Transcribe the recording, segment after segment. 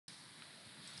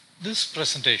This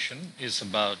presentation is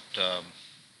about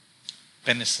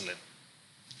penicillin.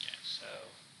 Okay, so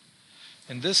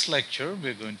in this lecture,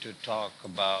 we're going to talk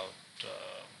about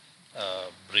a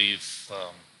brief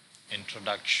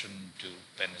introduction to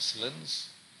penicillins.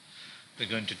 We're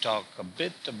going to talk a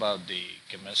bit about the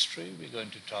chemistry. We're going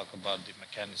to talk about the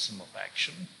mechanism of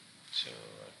action. So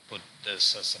I put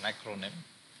this as an acronym.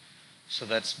 So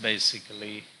that's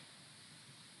basically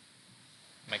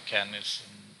mechanism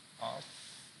of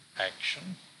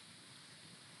action.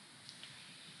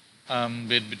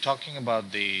 We'll be talking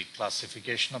about the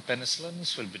classification of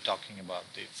penicillins. We'll be talking about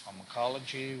the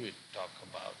pharmacology. We'll talk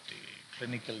about the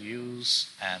clinical use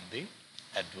and the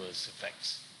adverse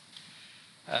effects.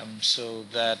 So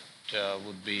that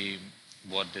would be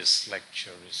what this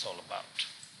lecture is all about.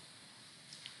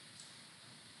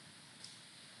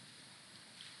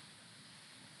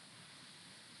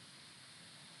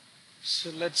 So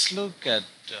let's look at,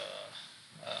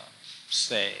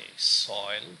 say,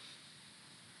 soil.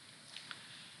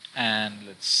 And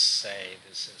let's say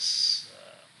this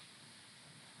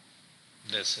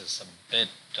is a bit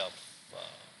of,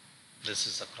 this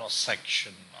is a cross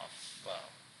section of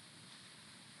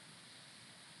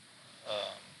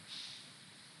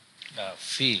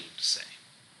field, say.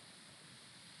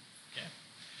 Okay.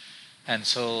 And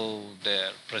so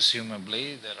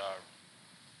presumably there are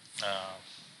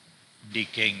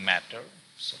decaying matter.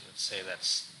 So let's say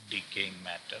that's decaying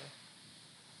matter.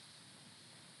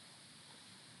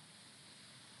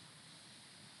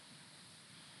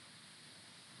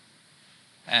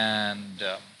 And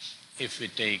if we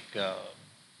take a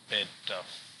bit of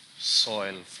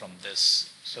soil from this,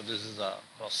 so this is a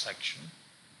cross section.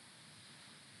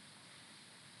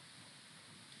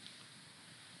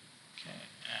 Okay,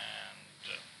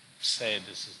 and say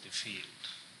this is the field.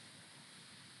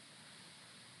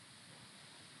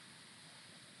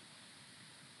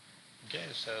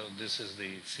 Okay, so this is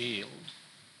the field.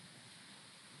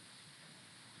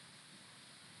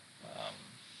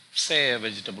 Say a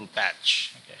vegetable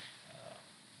patch. Okay.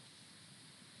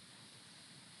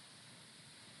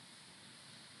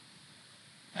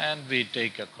 And we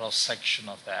take a cross section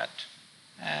of that,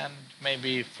 and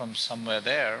maybe from somewhere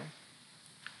there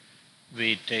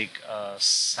we take a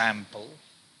sample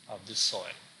of the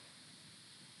soil,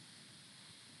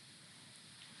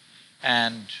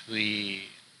 and we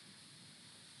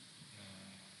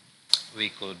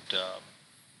could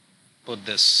put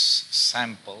this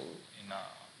sample in a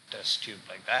test tube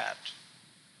like that.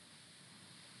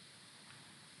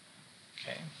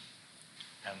 Okay,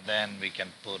 and then we can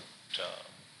put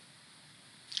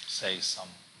say some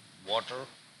water.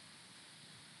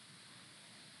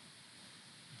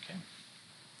 Okay,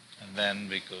 and then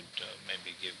we could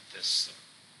maybe give this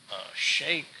a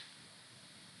shake.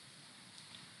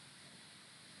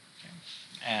 Okay,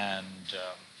 and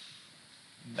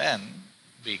then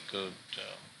we could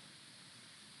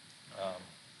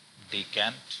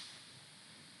decant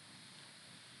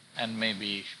and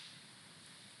maybe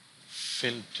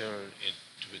filter it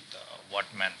with a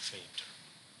Wattman filter.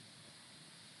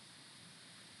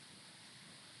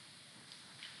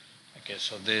 Okay,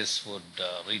 so this would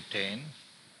retain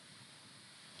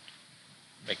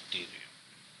bacteria.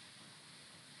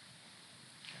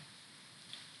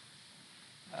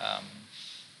 Okay.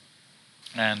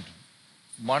 And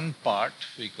one part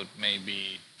we could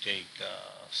maybe take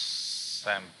a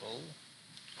sample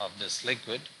of this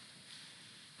liquid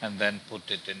and then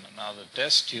put it in another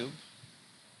test tube.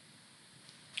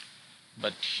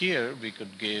 But here we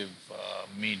could give a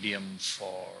medium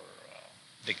for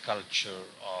the culture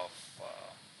of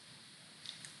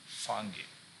fungi.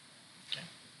 Okay.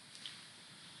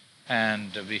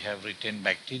 And we have retained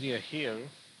bacteria here,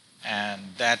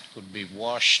 and that could be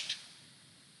washed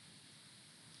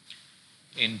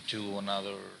into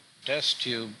another test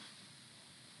tube.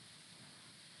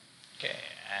 Okay,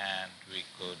 and we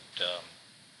could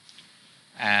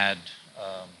add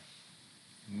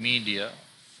media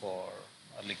for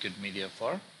a liquid media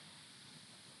for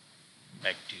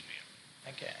bacteria.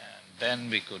 Okay, and then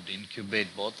we could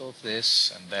incubate both of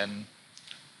this, and then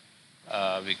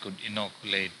we could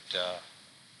inoculate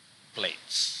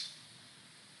plates.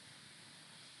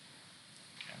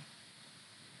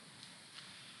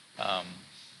 Okay.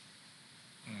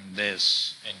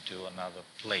 This into another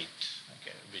plate,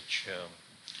 okay, which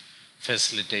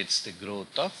facilitates the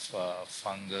growth of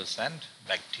fungus and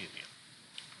bacteria.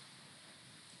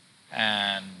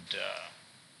 And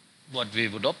what we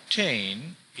would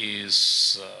obtain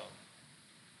is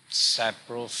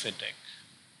saprophytic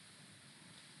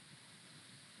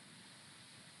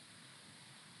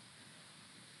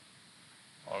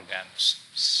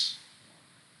organisms.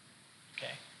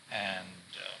 Okay, And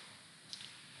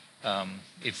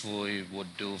if we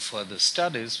would do further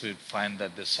studies, we'd find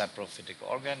that the saprophytic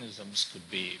organisms could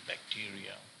be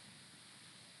bacteria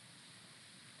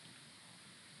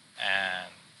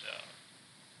and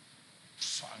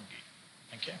fungi.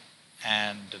 Okay,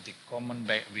 and the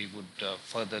we would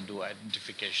further do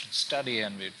identification study,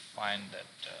 and we'd find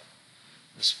that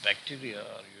this bacteria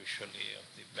are usually of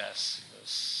the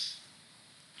Bacillus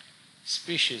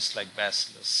species like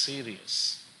Bacillus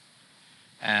cereus,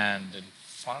 and in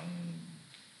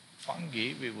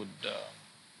fungi we would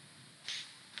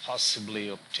possibly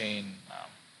obtain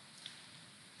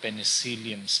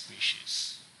Penicillium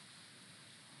species.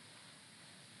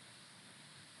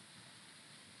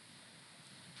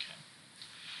 Okay.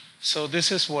 So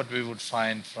this is what we would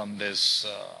find from this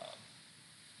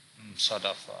sort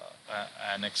of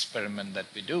an experiment that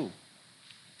we do,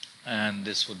 and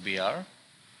this would be our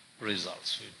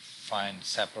results. We'd find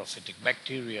saprophytic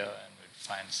bacteria, and we'd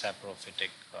find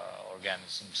saprophytic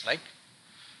organisms like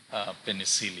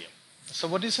Penicillium. So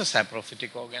what is a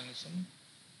saprophytic organism?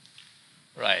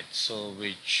 Right, so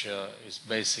which is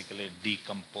basically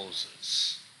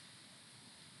decomposes.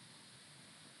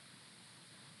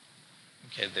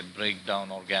 Okay, they break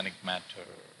down organic matter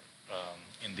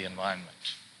in the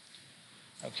environment.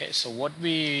 Okay, so what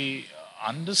we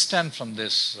understand from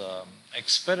this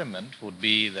experiment would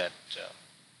be that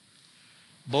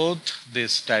both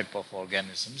this type of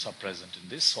organisms are present in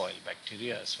this soil,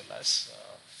 bacteria as well as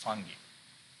fungi.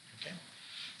 Okay,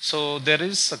 so there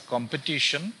is a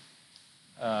competition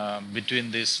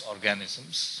between these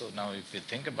organisms. So now if we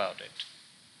think about it,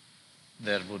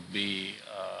 there would be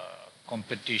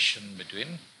competition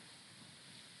between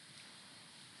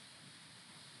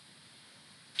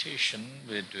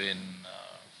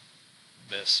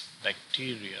this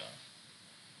bacteria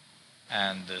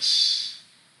and this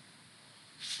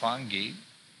fungi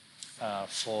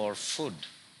for food.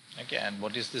 Okay, and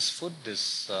what is this food?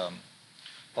 This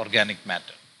organic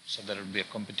matter. So there will be a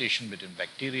competition between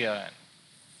bacteria and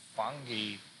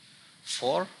fungi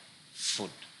for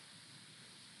food.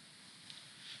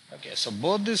 Okay, so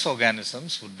both these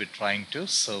organisms would be trying to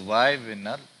survive in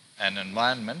an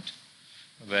environment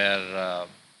where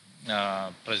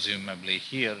presumably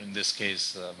here in this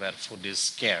case where food is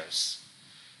scarce.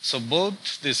 So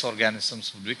both these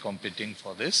organisms would be competing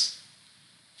for this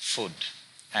food,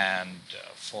 and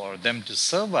for them to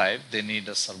survive they need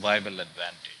a survival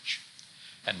advantage.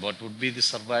 And what would be the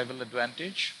survival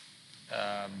advantage?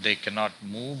 They cannot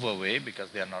move away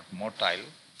because they are not motile.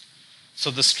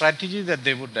 So the strategy that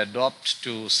they would adopt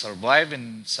to survive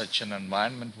in such an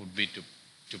environment would be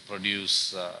to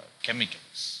produce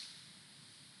chemicals.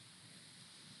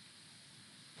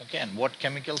 Okay, and what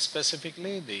chemicals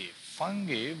specifically? The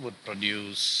fungi would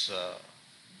produce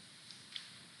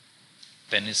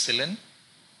penicillin,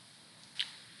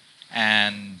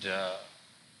 and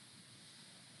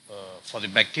for the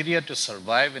bacteria to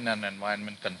survive in an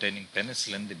environment containing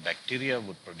penicillin, the bacteria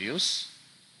would produce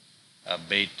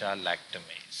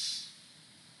beta-lactamase.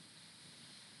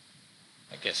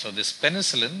 Okay, so this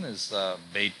penicillin is a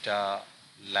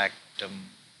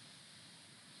beta-lactam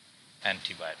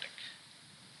antibiotic.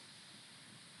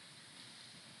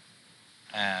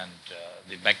 And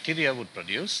the bacteria would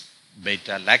produce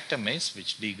beta-lactamase,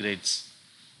 which degrades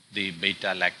the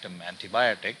beta-lactam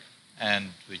antibiotic and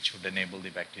which would enable the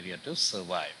bacteria to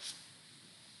survive.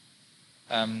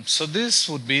 So this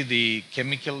would be the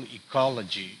chemical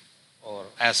ecology, or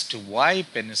as to why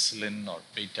penicillin or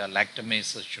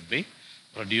beta-lactamases should be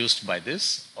produced by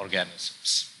these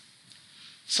organisms.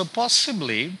 So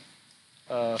possibly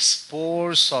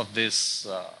spores of this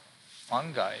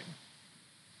fungi,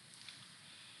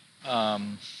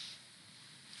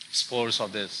 spores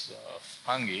of this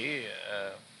fungi,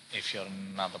 if you're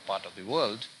in another part of the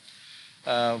world,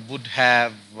 would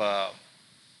have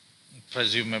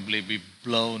presumably be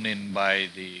blown in by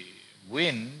the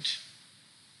wind,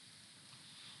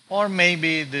 or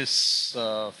maybe this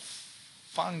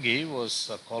fungi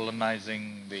was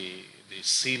colonizing the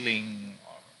ceiling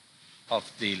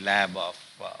of the lab of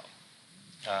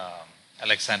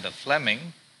Alexander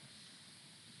Fleming,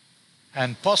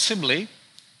 and possibly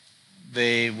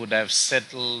they would have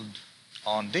settled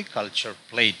on the culture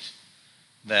plate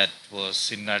that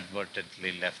was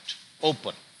inadvertently left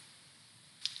open.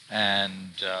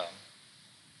 And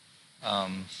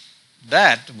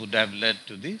that would have led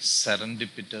to the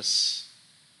serendipitous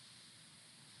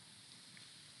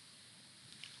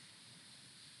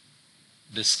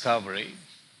discovery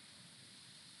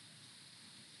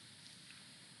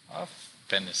of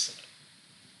penicillin.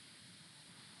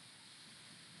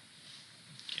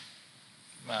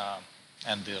 Okay.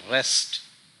 And the rest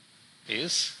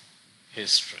is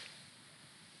history.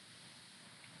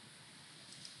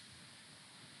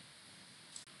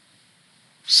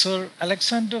 Sir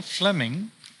Alexander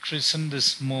Fleming christened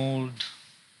this mold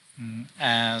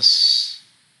as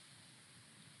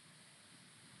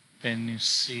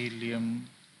Penicillium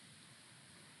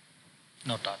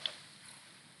notatum.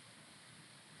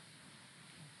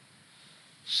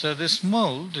 So this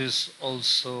mold is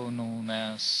also known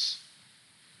as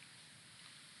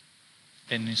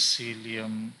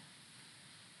Penicillium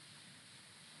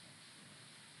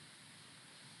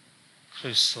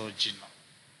chrysogenum.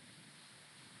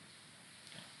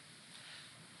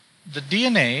 The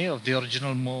DNA of the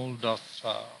original mold of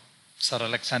Sir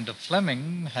Alexander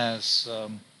Fleming has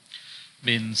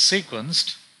been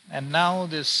sequenced, and now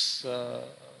this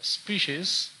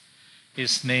species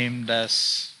is named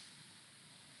as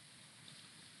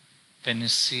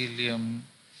Penicillium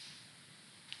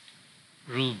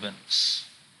rubens.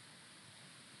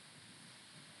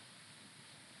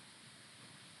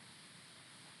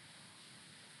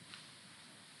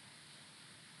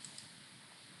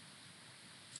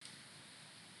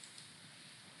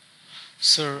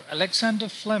 Sir Alexander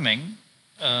Fleming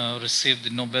received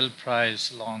the Nobel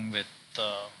Prize along with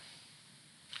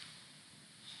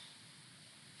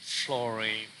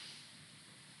Florey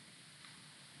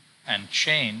and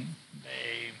Chain.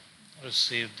 They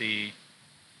received the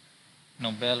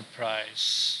Nobel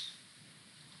Prize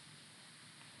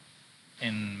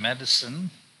in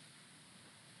medicine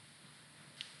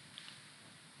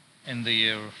in the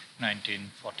year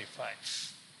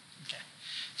 1945. Okay.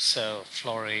 So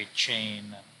Florey,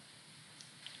 Chain,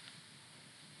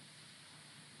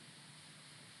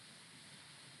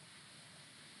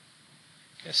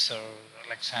 Sir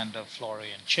Alexander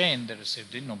Florey and Chain, they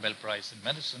received the Nobel Prize in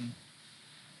medicine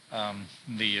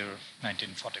in the year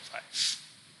 1945.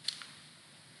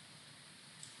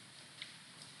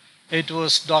 It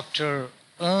was Dr.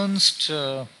 Ernst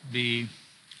B.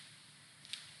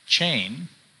 Chain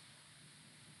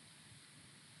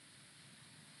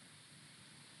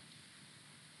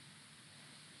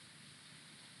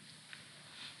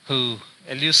who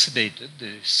elucidated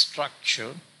the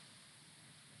structure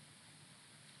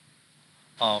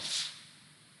of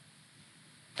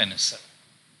penicillin.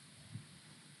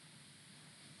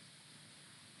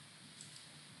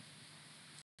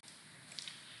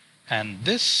 And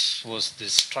this was the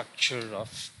structure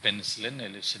of penicillin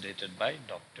elucidated by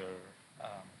Dr.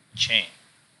 Chain.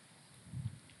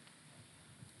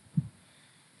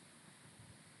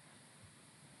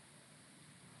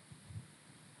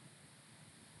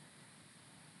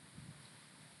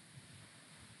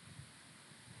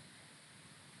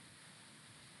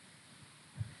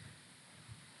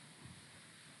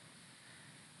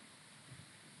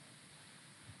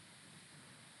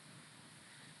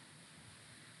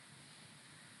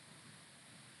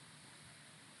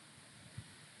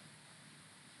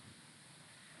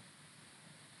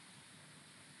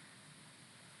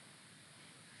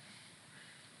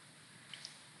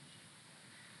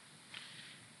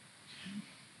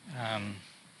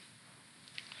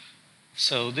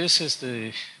 So this was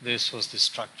the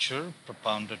structure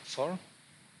propounded for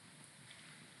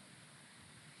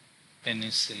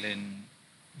penicillin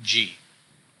G.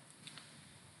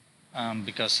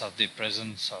 Because of the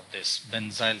presence of this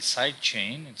benzyl side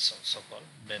chain, it's also called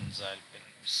benzyl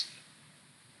penicillin.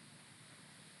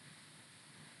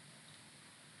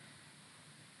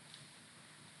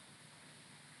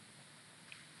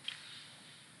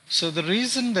 So the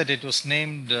reason that it was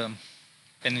named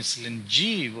penicillin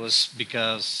G was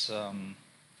because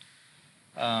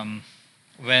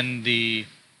when the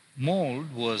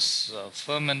mold was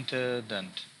fermented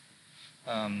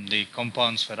and the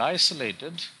compounds were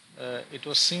isolated, it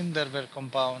was seen there were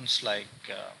compounds like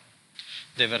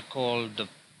they were called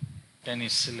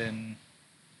penicillin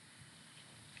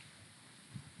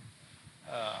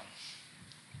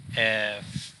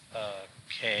F,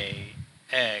 K,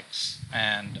 X,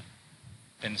 and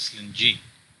penicillin G.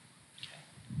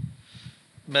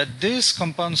 But these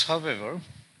compounds, however,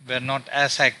 were not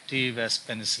as active as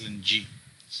penicillin G.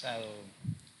 So,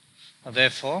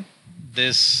 therefore,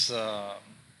 this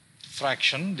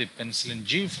fraction, the penicillin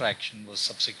G fraction, was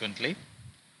subsequently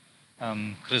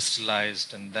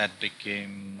crystallized, and that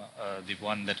became the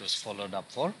one that was followed up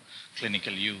for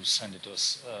clinical use, and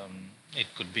it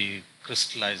could be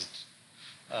crystallized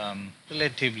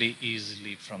relatively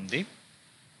easily from the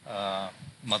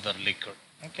mother liquor,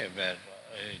 okay, where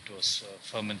it was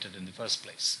fermented in the first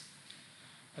place.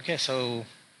 Okay, so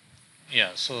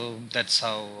yeah, so that's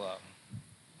how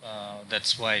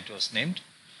that's why it was named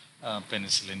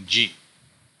penicillin G.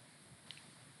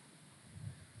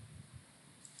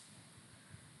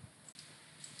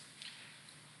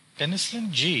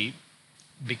 Penicillin G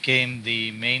became the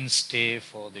mainstay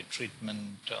for the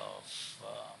treatment of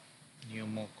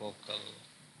pneumococcal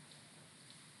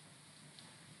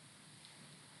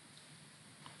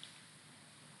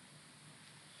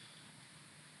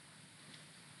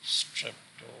streptococcal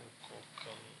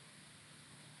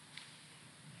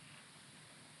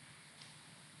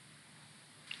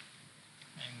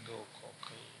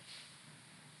meningococcal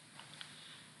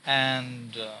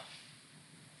and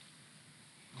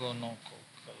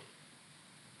gonococcal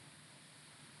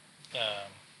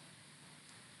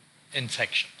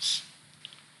infections.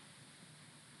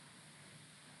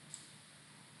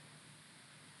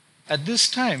 At this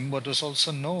time, what was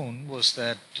also known was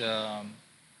that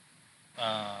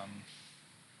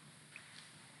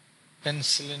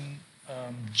penicillin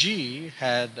G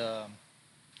had a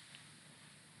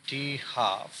T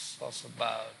half of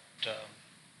about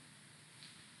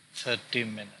 30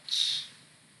 minutes.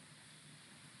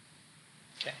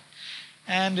 Okay.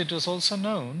 And it was also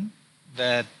known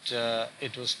that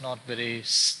it was not very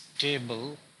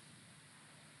stable.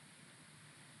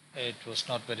 It was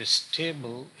not very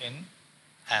stable in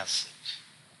acid.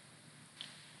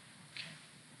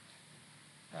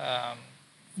 Okay.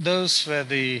 Those were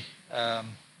the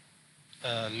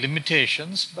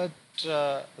limitations, but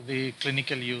the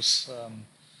clinical use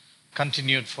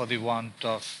continued for the want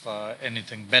of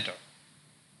anything better.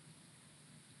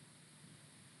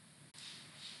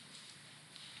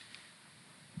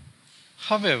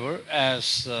 However,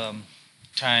 as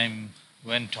time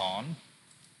went on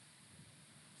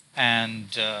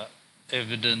and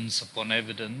evidence upon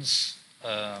evidence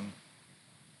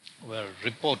were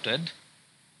reported,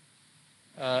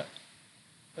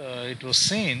 it was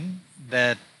seen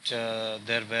that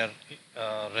there were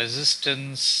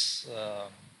resistance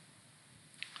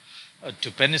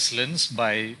to penicillins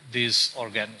by these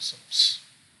organisms.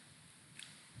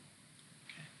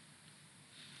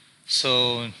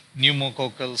 So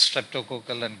pneumococcal,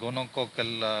 streptococcal, and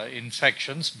gonococcal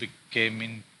infections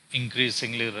became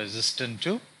increasingly resistant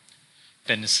to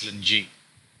penicillin G.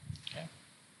 Okay.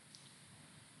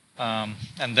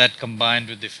 And that combined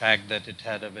with the fact that it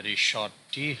had a very short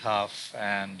T half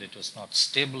and it was not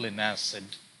stable in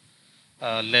acid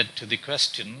led to the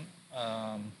question,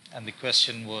 and the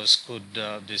question was, could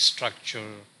this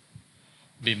structure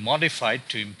be modified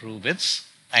to improve its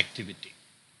activity?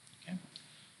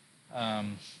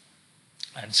 And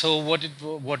so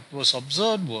what was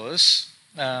observed was,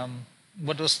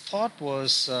 what was thought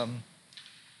was,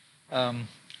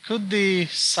 could the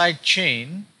side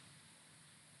chain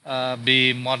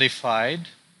be modified,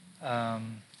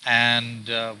 and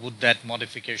would that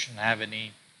modification have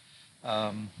any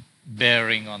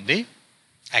bearing on the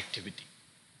activity?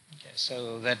 Okay,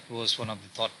 so that was one of the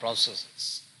thought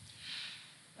processes.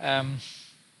 And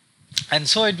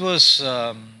so it was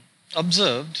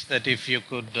observed that if you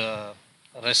could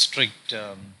restrict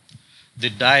the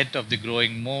diet of the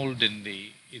growing mold in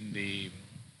the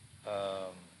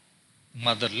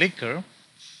mother liquor,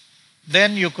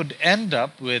 then you could end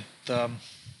up with a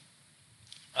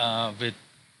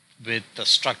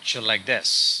structure like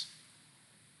this.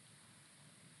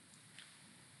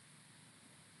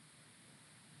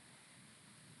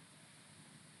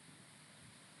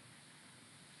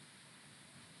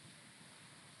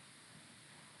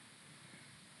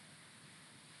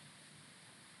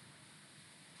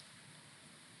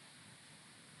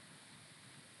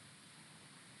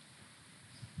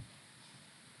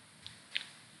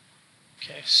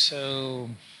 Okay, so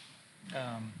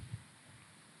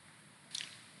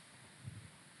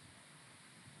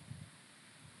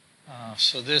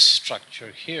so this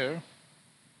structure here.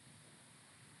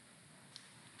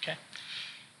 Okay,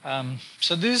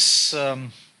 so this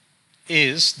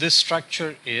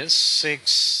structure is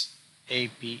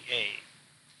 6-APA,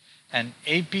 and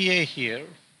APA here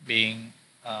being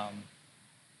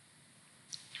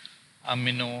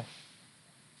amino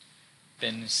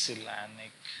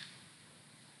penicillinic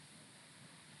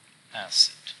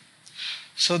acid.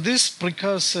 So this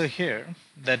precursor here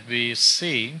that we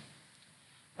see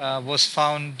was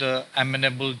found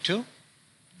amenable to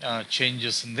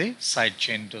changes in the side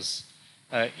chain. It was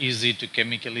easy to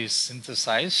chemically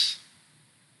synthesize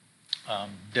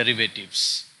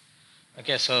derivatives.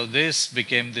 Okay, so this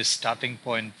became the starting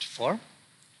point for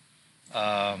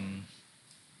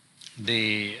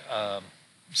the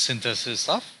synthesis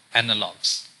of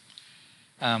analogs.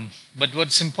 But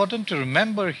what's important to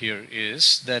remember here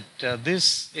is that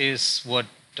this is what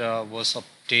was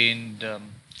obtained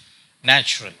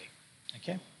naturally.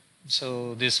 Okay,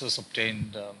 so this was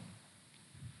obtained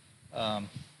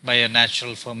by a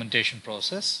natural fermentation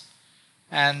process,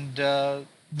 and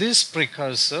this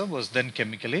precursor was then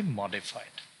chemically modified.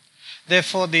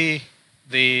 Therefore, the,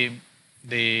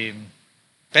 the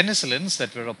penicillins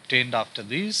that were obtained after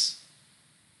this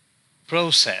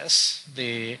process,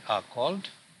 they are called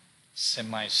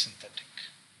semi-synthetic.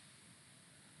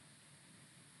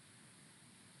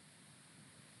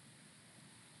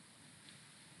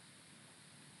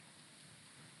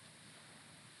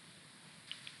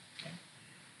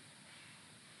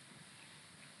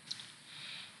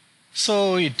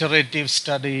 So iterative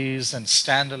studies and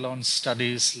standalone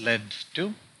studies led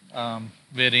to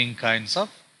varying kinds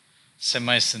of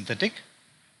semi-synthetic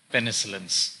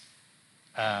penicillins.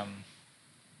 Um,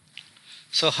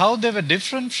 so how they were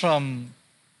different from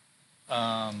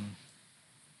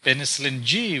penicillin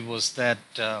G was that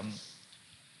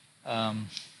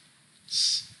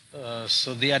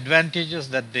so the advantages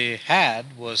that they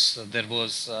had was there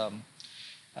was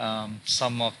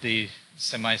some of the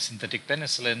semi-synthetic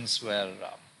penicillins were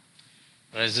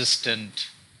resistant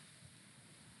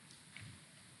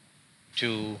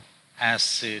to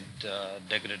acid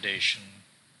degradation.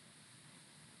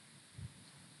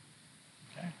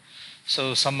 Okay.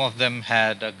 So some of them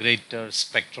had a greater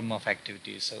spectrum of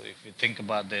activity. So if you think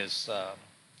about this,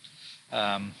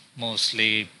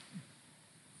 mostly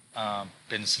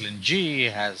penicillin G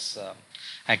has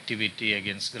activity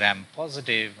against gram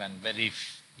positive and very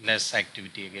less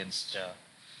activity against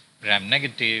gram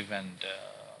negative, and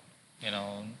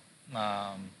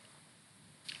um,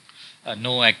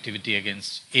 no activity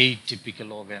against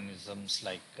atypical organisms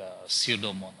like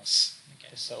Pseudomonas.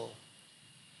 Okay, so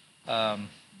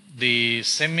the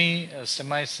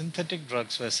semi-synthetic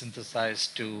drugs were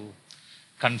synthesized to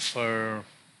confer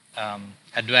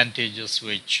advantages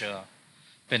which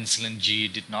penicillin G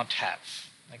did not have.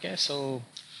 Okay, so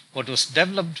what was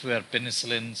developed were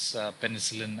penicillins,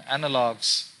 penicillin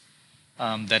analogs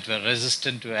that were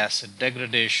resistant to acid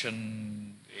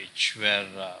degradation, which were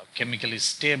chemically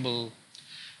stable,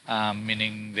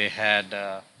 meaning they had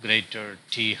a greater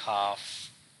T half,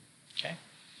 okay,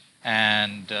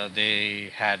 and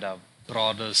they had a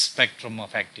broader spectrum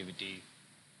of activity.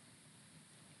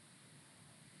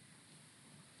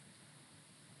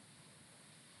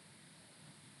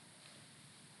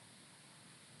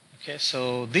 Okay,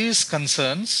 so these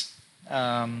concerns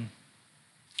or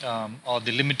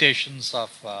the limitations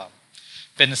of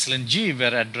penicillin G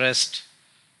were addressed,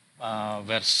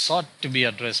 were sought to be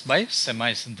addressed by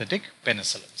semi-synthetic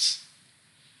penicillins.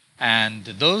 And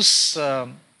those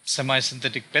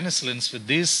semi-synthetic penicillins with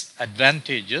these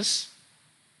advantages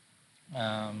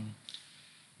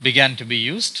began to be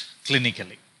used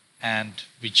clinically. And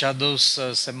which are those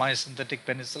semi-synthetic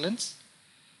penicillins?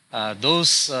 Those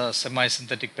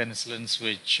semi-synthetic penicillins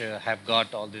which have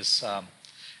got all these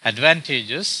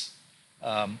advantages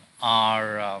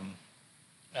are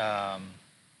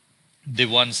the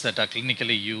ones that are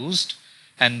clinically used,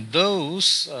 and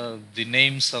those the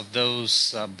names of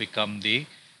those become the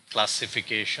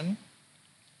classification.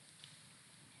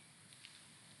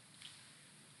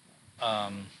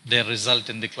 They result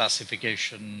in the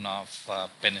classification of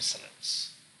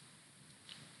penicillins.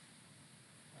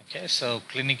 Okay, so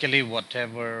clinically,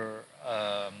 whatever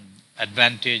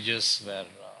advantages were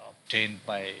obtained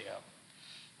by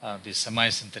the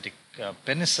semi-synthetic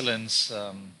penicillins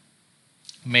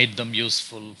made them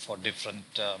useful for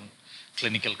different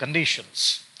clinical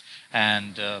conditions.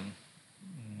 And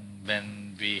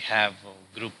when we have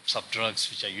groups of drugs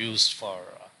which are used for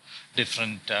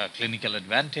different clinical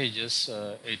advantages,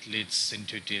 it leads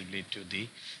intuitively to the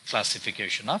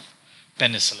classification of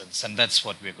penicillins, and that's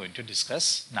what we're going to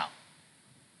discuss now.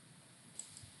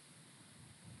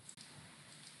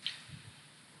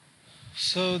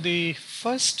 So the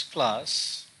first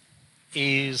class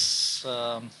is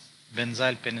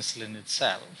benzyl penicillin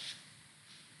itself.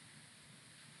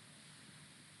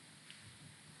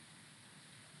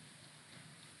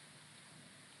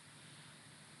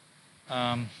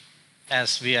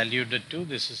 As we alluded to,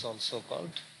 this is also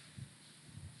called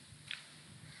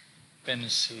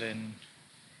penicillin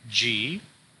G.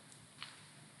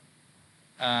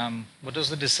 What was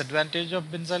the disadvantage of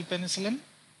benzyl penicillin?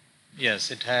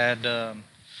 Yes, it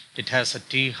has a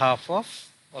T half of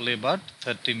only about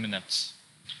 30 minutes.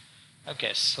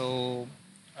 Okay, so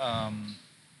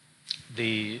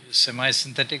the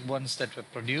semi-synthetic ones that were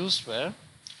produced were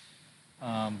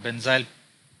benzyl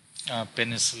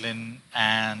penicillin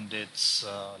and its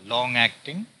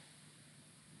long-acting.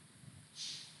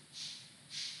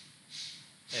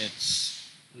 It's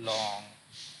long-acting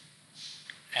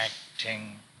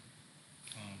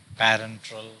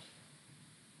parenteral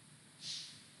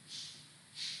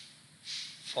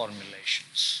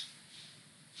formulations.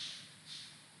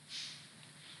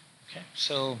 Okay,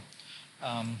 so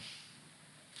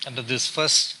under this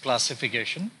first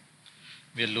classification,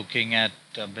 we are looking at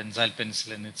benzyl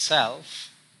penicillin itself,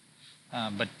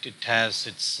 but it has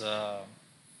its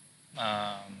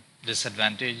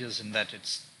disadvantages in that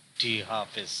its T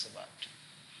half is about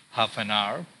half an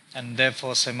hour, and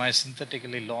therefore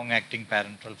semi-synthetically long-acting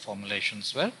parenteral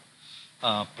formulations were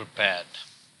prepared.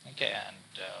 Okay,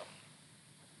 and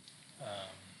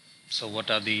so what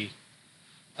are the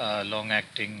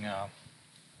long-acting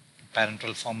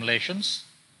parenteral formulations?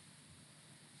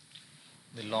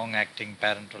 The long-acting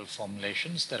parenteral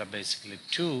formulations, there are basically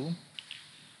two,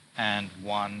 and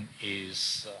one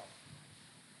is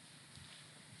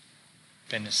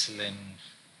penicillin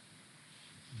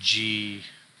G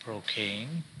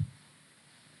procaine.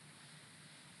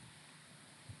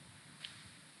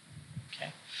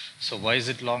 Okay, so why is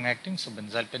it long-acting? So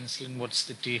benzyl penicillin, what's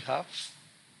the T half?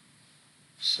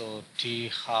 So T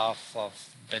half of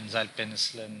benzyl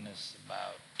penicillin is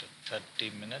about 30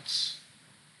 minutes.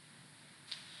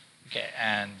 Okay,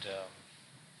 and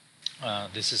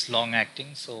this is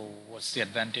long-acting. So what's the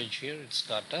advantage here? It's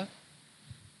got a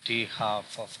T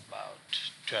half of about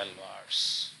 12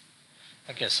 hours.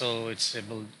 Okay, so it's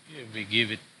able, we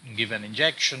give an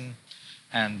injection,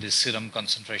 and the serum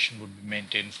concentration would be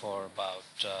maintained for about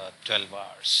 12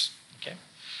 hours. Okay,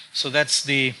 so that's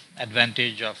the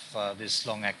advantage of this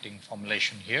long-acting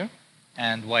formulation here,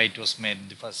 and why it was made in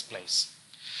the first place.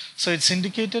 So it's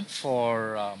indicated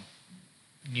for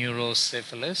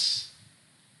neurosyphilis.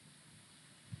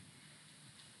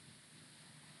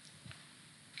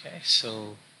 Okay,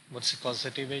 so what's the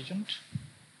causative agent?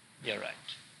 You're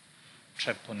right,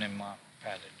 Treponema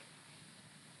pallidum.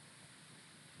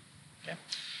 Okay,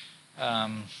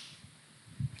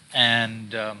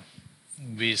 and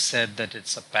we said that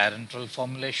it's a parenteral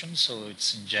formulation, so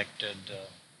it's injected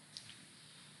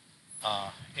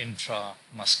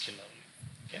intramuscularly.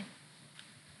 Okay.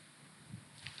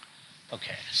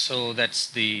 Okay, so that's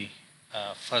the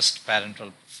first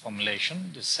parenteral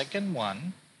formulation. The second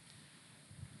one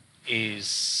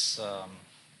is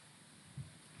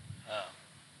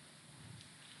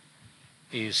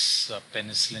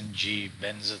penicillin G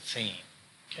benzathine.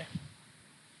 Okay.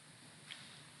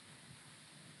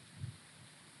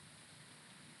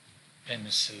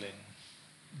 Penicillin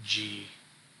G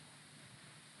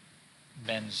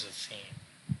benzathine.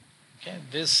 Okay,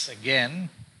 this again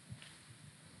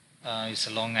is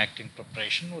a long-acting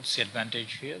preparation. What's the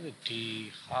advantage here? The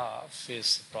T half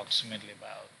is approximately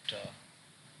about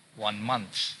 1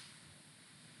 month.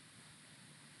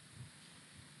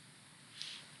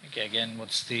 Okay, again,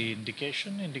 what's the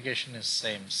indication? Indication is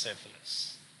same,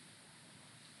 syphilis.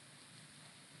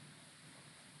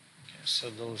 Okay, so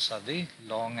those are the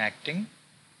long-acting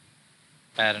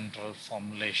parenteral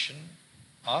formulation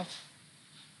of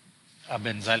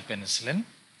benzyl penicillin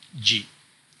G.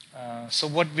 So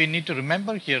what we need to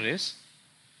remember here is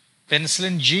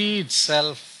penicillin G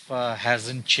itself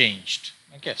hasn't changed.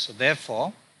 Okay, so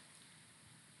therefore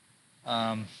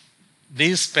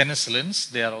these penicillins,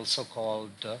 they are also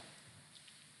called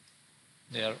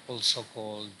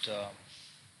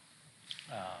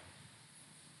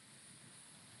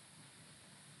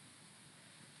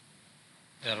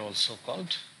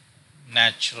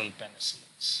natural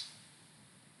penicillins.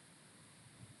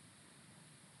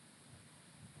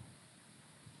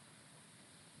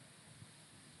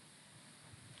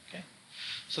 Okay,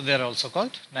 so they are also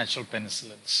called natural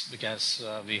penicillins because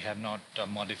we have not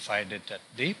modified it at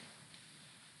the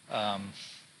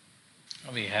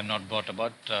we have not brought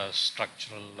about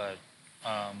structural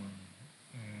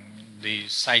the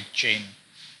side chain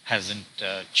hasn't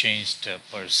changed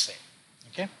per se.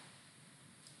 Okay.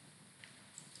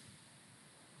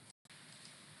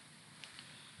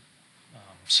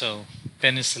 So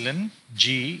penicillin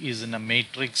G is in a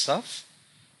matrix of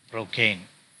procaine,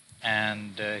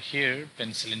 and here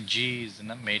penicillin G is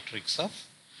in a matrix of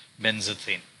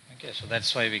benzathine. Okay, so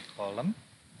that's why we call them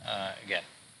again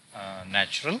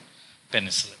natural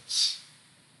penicillins.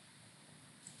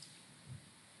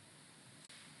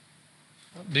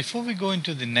 Before we go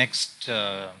into the next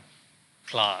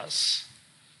class,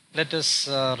 let us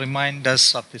remind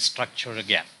us of the structure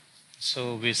again.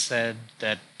 So we said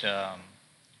that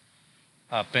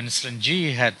penicillin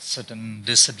G had certain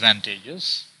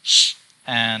disadvantages,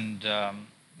 and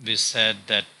we said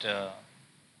that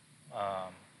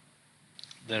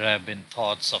there have been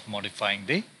thoughts of modifying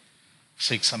the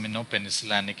 6-amino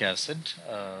penicillinic acid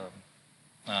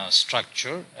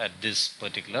structure at this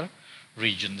particular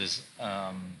region. This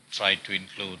tried to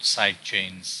include side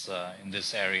chains in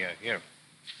this area here.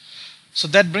 So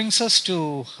that brings us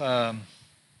to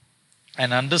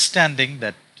and understanding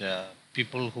that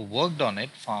people who worked on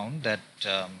it found that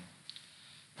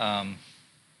um,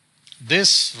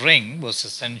 this ring was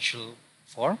essential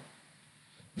for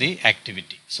the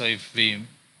activity. So if we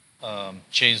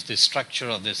change the structure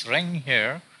of this ring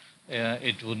here,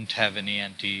 it wouldn't have any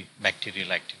antibacterial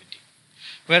activity.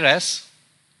 Whereas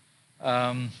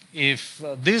if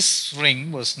this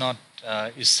ring was not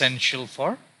essential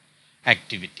for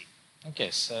activity.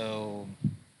 Okay, so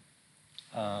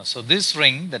so this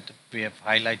ring that we have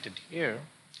highlighted here,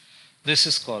 this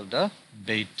is called the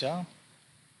beta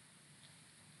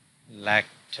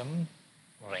lactam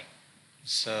ring.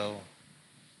 So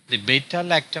the beta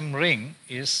lactam ring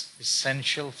is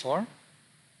essential for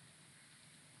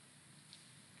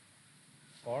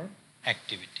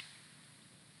activity.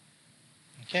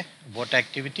 Okay, what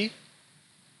activity?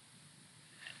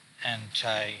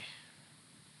 Antibacterial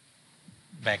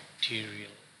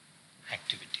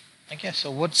activity. Okay,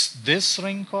 so what's this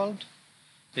ring called?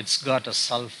 It's got a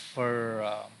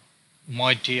sulfur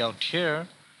moiety out here,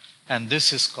 and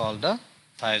this is called the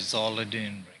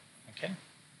thiazolidine ring. Okay.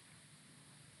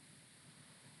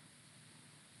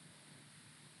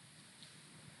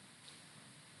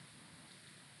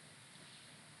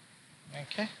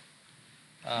 Okay.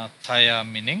 Thia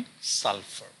meaning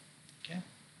sulfur. Okay.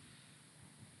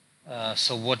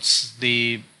 So what's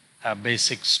the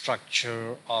basic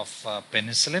structure of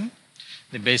penicillin?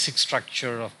 The basic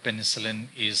structure of penicillin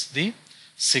is the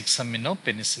 6-amino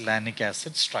penicillinic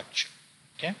acid structure.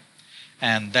 Okay,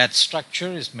 and that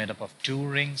structure is made up of two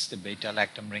rings: the beta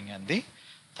lactam ring and the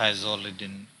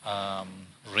thiazolidine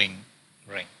ring.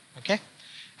 Okay,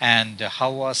 and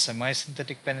how are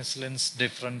semi-synthetic penicillins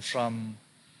different from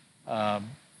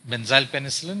benzyl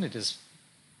penicillin? It is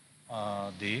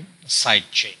the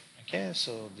side chain. Okay,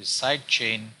 so the side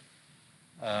chain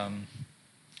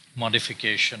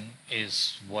modification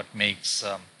is what makes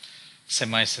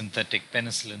semi-synthetic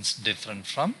penicillins different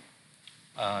from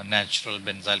natural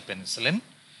benzyl penicillin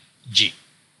G.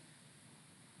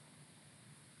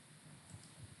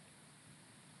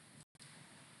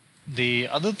 The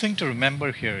other thing to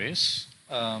remember here is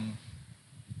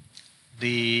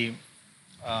the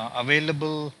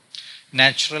available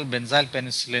natural benzyl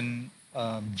penicillin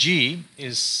G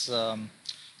is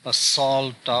a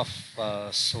salt of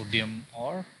sodium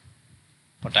or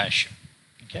potassium.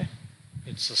 Okay,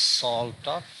 it's a salt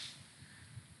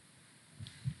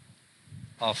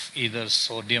of either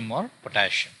sodium or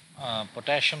potassium.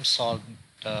 Potassium salt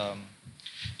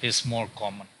is more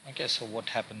common. Okay, so what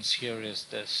happens here is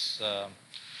this: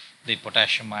 the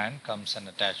potassium ion comes and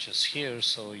attaches here,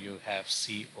 so you have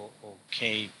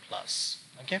COOK plus.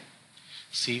 Okay,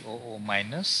 COO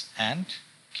minus and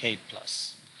K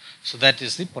plus. So that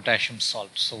is the potassium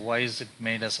salt. So why is it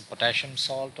made as a potassium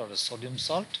salt or a sodium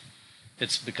salt?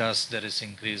 It's because there is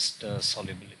increased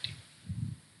solubility.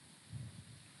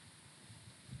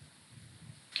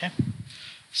 Okay,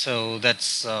 so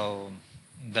that's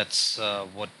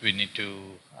what we need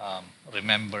to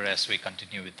remember as we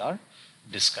continue with our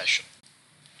discussion.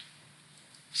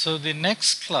 So the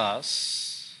next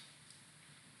class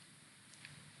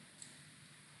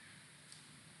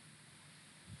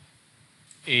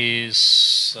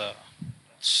is,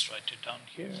 let's write it down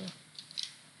here.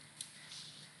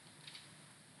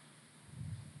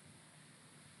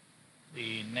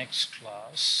 The next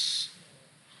class,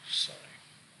 sorry.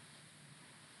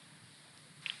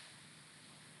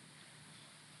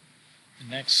 The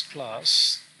next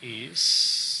class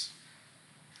is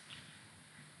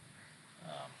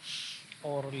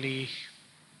orally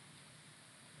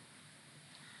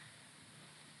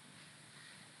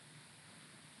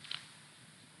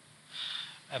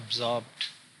absorbed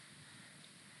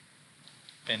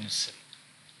penicillin.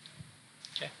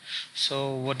 Okay.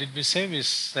 So what did we say? We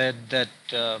said that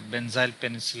benzyl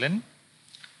penicillin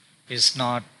is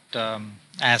not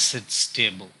acid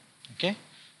stable. Okay.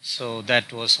 So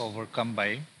that was overcome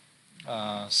by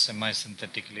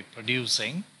semi-synthetically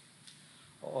producing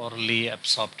orally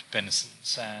absorbed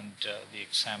penicillins, and the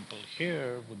example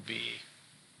here would be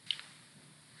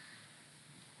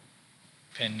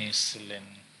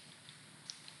penicillin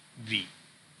V.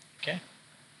 Okay,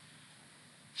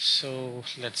 so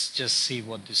let's just see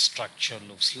what this structure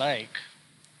looks like.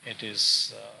 It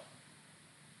is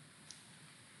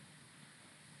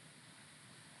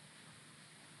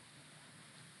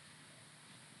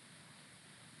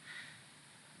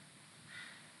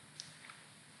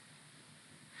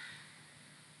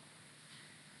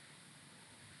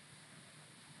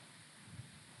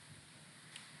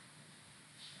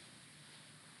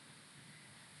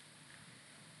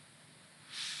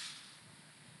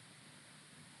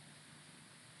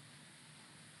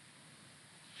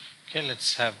Okay,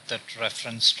 let's have that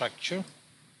reference structure.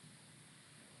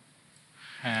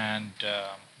 And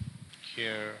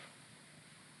here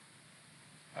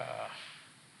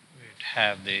we'd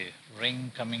have the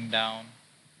ring coming down.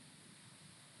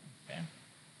 Okay.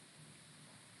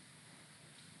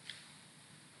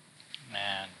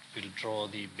 And we'll draw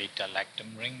the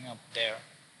beta-lactam ring up there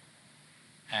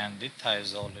and the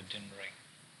thiazolidine ring.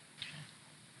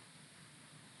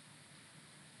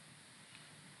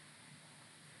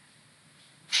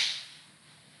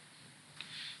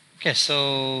 Okay,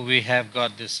 so we have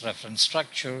got this reference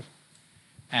structure.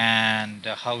 And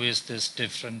how is this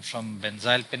different from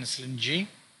benzyl penicillin G?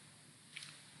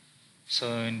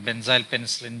 So in benzyl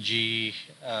penicillin G,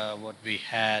 what we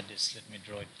had is, let me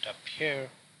draw it up here.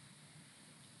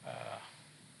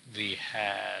 We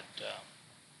had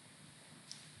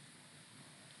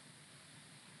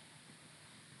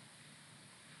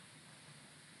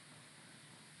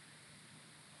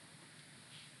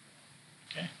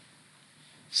okay.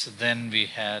 So then we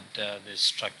had this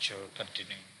structure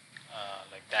continuing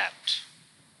like that.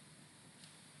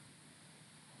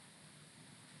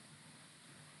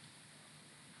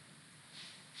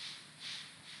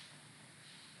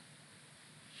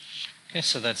 Okay,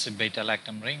 so that's the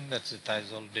beta-lactam ring, that's the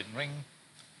thiazolidine ring.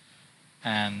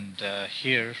 And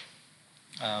here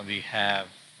we have,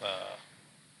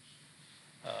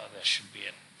 there should be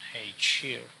an H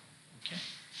here, okay?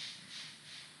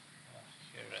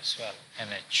 Here as well,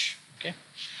 NH, okay?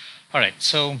 All right,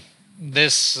 so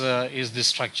this is the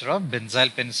structure of benzyl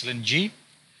penicillin G,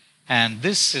 and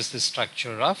this is the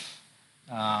structure of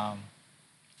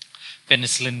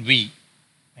penicillin V,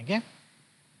 okay?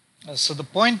 So the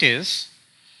point is,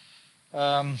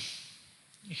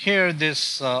 here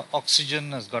this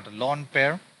oxygen has got a lone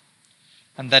pair,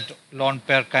 and that lone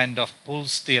pair kind of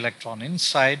pulls the electron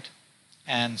inside,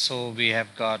 and so we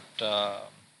have got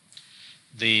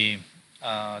the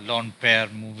lone pair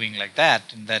moving like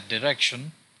that in that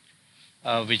direction,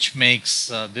 which makes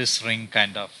this ring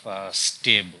kind of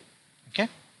stable. Okay,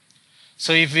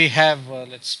 so if we have,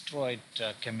 let's draw it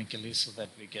chemically so that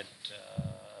we get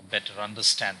a better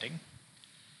understanding.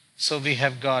 So we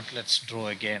have got, let's draw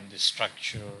again the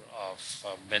structure of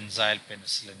benzyl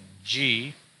penicillin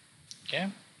G. Okay,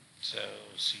 so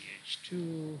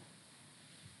CH2,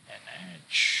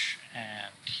 NH,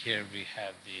 and here we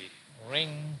have the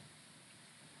ring.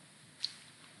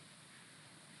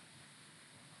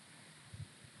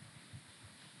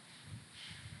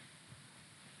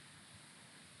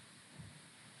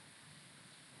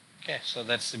 Okay, so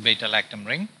that's the beta-lactam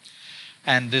ring,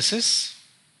 and this is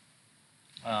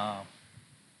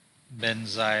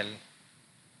benzyl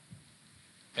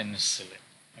penicillin,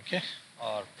 okay,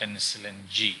 or penicillin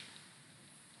G.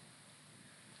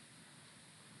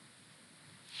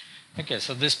 Okay,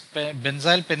 so this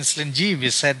benzyl penicillin G, we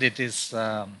said it is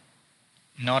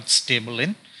not stable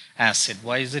in acid.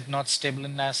 Why is it not stable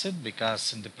in acid?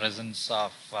 Because in the presence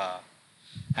of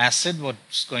acid,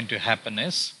 what's going to happen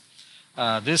is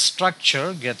this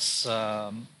structure gets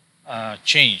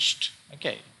changed.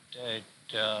 Okay, it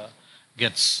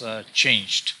gets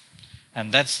changed,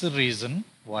 and that's the reason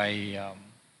why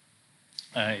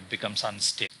it becomes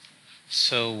unstable.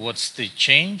 So what's the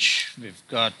change? We've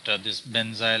got this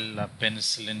benzyl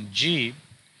penicillin G.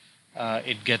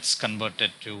 It gets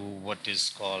converted to what is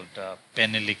called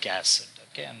penylic acid.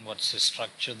 Okay, and what's the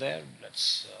structure there?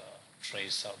 Let's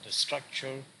trace out the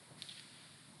structure.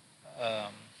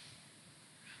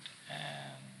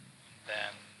 And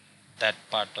then that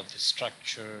part of the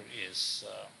structure is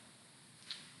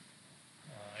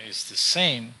the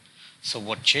same. So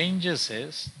what changes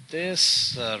is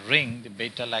this ring, the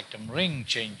beta-lactam ring,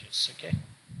 changes. Okay,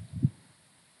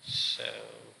 so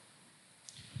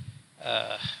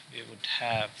we would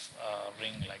have a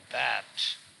ring like that.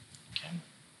 Okay,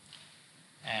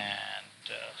 and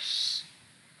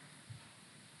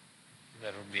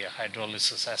there would be a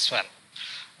hydrolysis as well.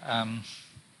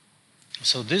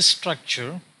 So this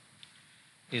structure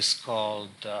is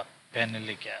called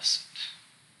penylic acid.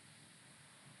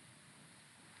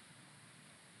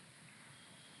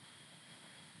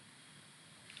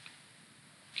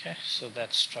 Okay, so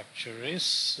that structure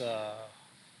is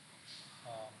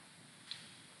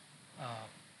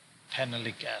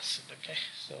penylic acid. Okay,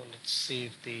 so let's see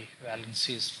if the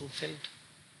valency is fulfilled.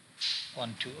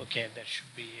 1, 2. Okay, there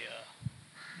should be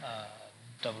a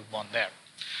double bond there.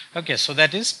 Okay, so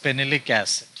that is penylic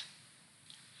acid.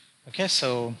 Okay,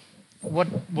 so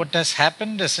what has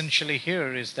happened essentially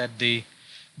here is that the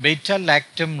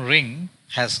beta-lactam ring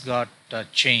has got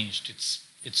changed.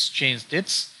 It's changed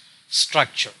its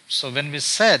structure. So when we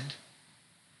said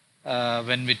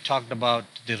when we talked about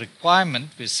the requirement,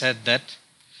 we said that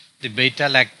the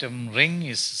beta-lactam ring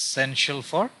is essential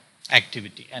for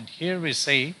activity. And here we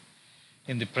say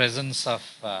in the presence of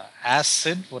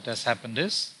acid, what has happened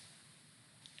is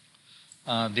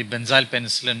the benzyl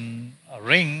penicillin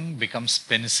ring becomes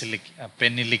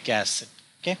penylic acid.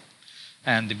 Okay,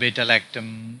 and the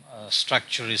beta-lactam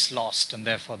structure is lost, and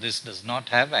therefore this does not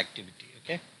have activity.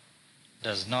 Okay,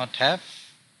 does not have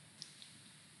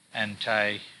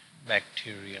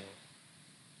antibacterial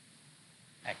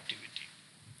activity.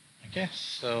 Okay,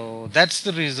 so that's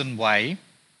the reason why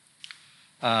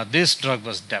this drug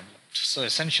was developed. So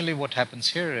essentially what happens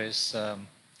here is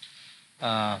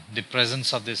the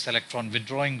presence of this electron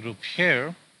withdrawing group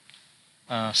here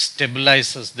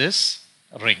stabilizes this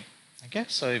ring. Okay,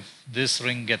 so if this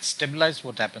ring gets stabilized,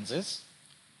 what happens is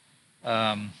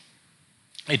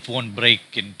it won't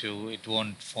it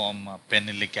won't form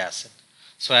penylic acid.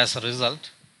 So as a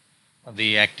result,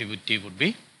 the activity would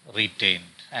be retained.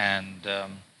 And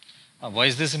why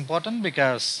is this important?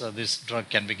 Because this drug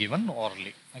can be given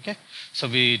orally. Okay, so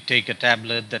we take a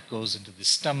tablet that goes into the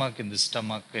stomach. In the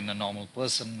stomach, in a normal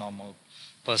person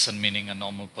meaning a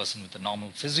normal person with a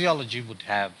normal physiology, would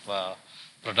have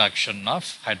production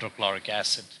of hydrochloric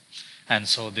acid. And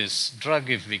so this drug,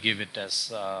 if we give it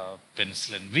as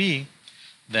penicillin V,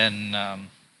 then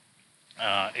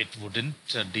it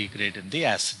wouldn't degrade in the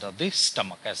acid of the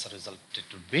stomach. As a result,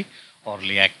 it would be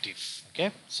orally active.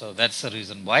 Okay, so that's the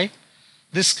reason why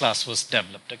this class was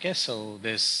developed. Okay, so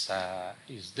this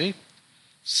is the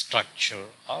structure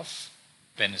of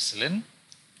penicillin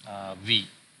V.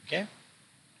 Okay,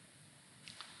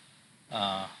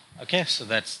 okay, so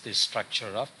that's the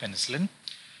structure of penicillin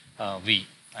V.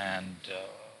 And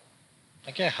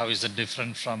okay, how is it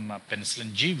different from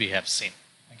penicillin G? We have seen.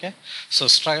 Okay, so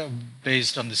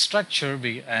based on the structure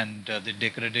and the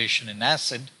degradation in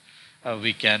acid,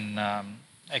 we can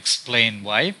explain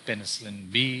why penicillin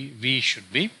V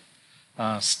should be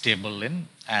stable in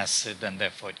acid, and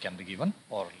therefore it can be given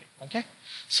orally. Okay,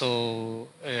 so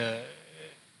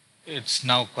it's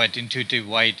now quite intuitive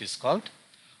why it is called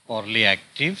orally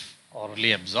active,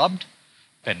 orally absorbed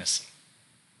penicillin.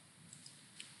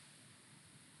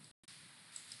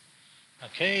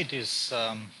 Okay, it is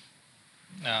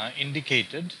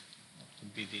indicated, that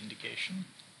would be the indication,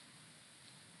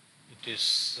 it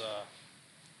is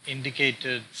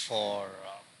indicated for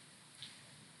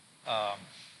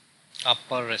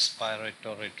upper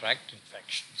respiratory tract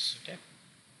infections. Okay,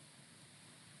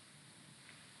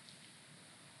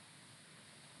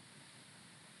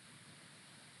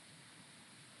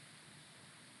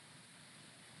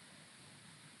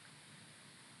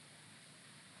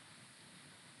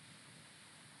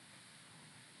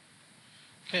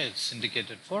 okay, it's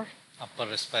indicated for upper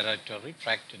respiratory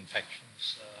tract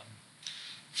infections,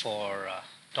 for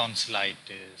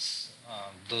tonsillitis,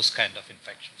 those kind of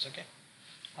infections. Okay,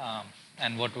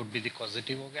 and what would be the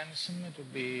causative organism? It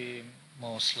would be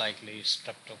most likely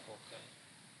streptococcal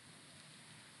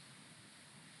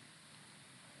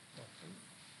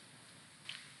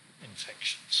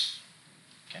infections.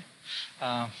 Okay,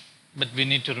 but we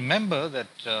need to remember that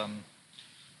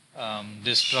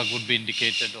this drug would be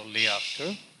indicated only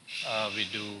after we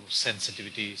do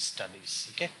sensitivity studies.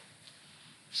 Okay,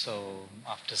 so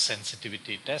after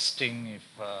sensitivity testing, if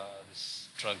this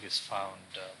drug is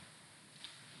found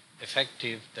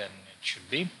effective, then it should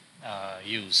be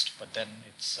used, but then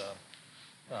it's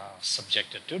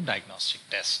subjected to diagnostic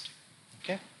testing.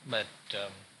 Okay, but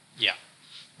yeah,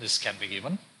 this can be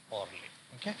given orally.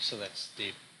 Okay, so that's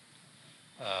the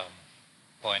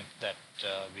point that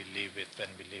we leave with when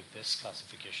we leave this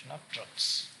classification of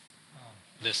drugs,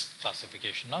 this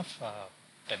classification of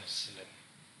penicillin.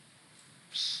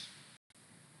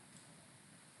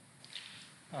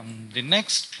 The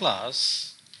next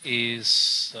class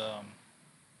is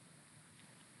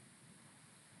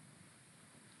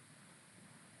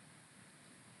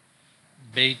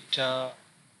beta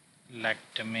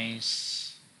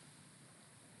lactamase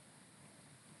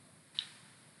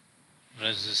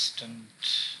resistant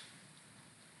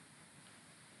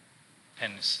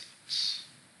penicillins.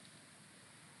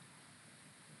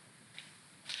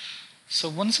 So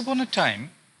once upon a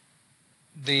time,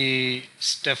 the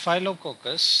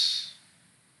Staphylococcus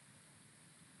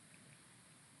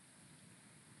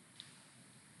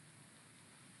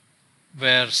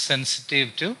were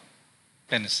sensitive to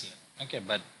penicillin. Okay,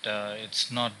 but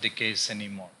it's not the case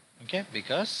anymore. Okay,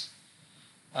 because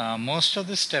most of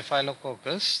the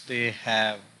Staphylococcus, they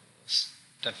have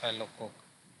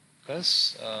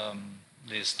Staphylococcus,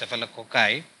 the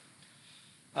Staphylococci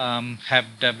have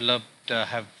developed,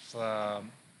 have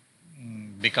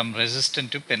become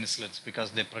resistant to penicillins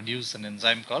because they produce an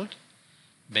enzyme called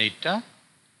beta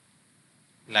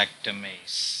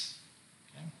lactamase.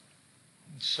 Okay.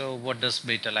 So what does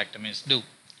beta lactamase do?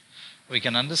 We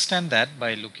can understand that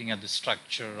by looking at the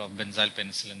structure of benzyl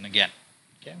penicillin again.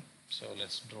 Okay. So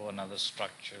let's draw another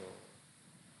structure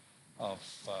of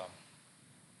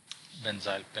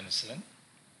benzyl penicillin.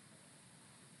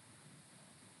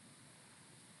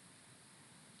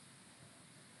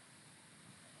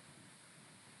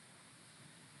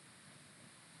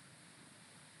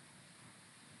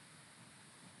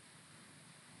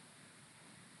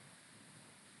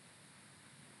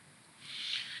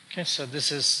 Okay, so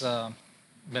this is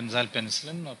benzyl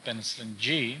penicillin or penicillin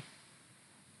G.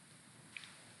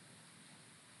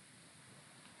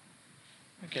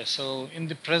 Okay, so in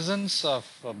the presence of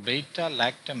beta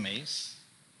lactamase,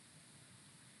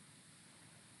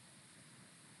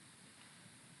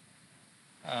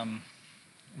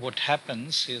 what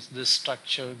happens is this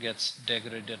structure gets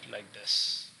degraded like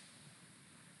this.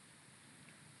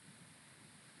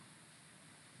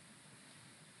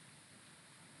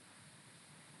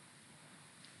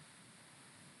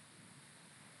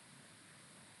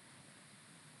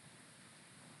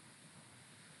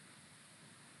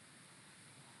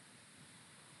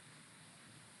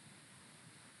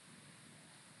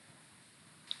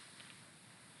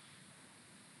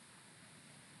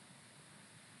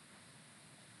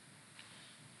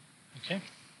 Okay,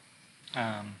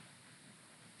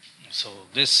 so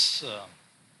this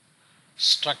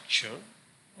structure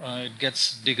it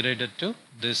gets degraded to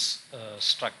this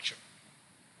structure.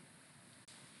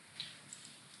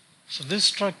 So this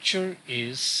structure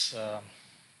is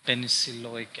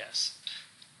penicilloic acid.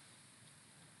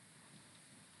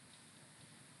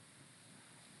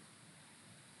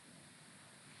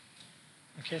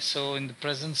 Okay, so in the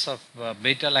presence of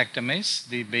beta lactamase,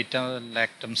 the beta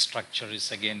lactam structure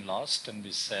is again lost, and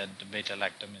we said beta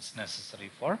lactam is necessary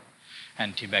for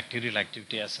antibacterial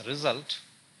activity. As a result,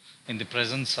 in the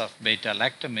presence of beta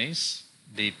lactamase,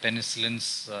 the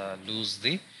penicillins lose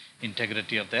the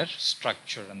integrity of their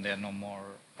structure, and they are no more,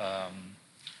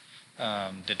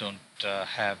 they don't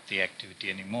have the activity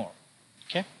anymore.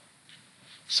 Okay,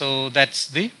 so that's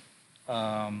the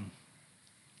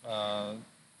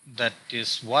that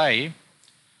is why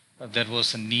there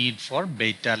was a need for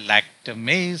beta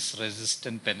lactamase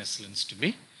resistant penicillins to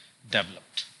be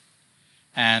developed.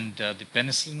 And the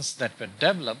penicillins that were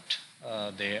developed,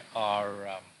 they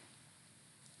are,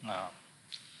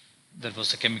 there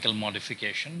was a chemical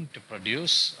modification to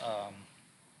produce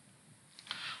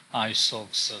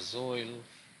isoxazoyl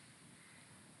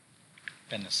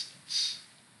penicillins.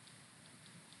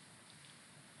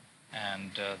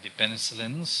 And the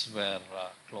penicillins were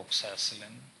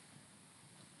cloxacillin,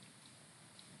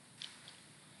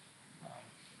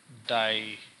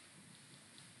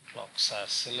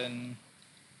 dicloxacillin,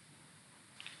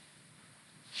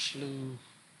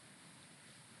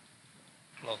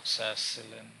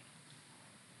 flucloxacillin,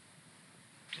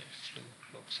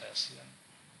 flucloxacillin,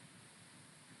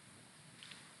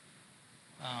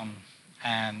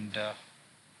 and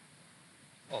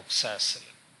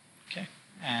oxacillin. Okay.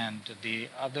 And the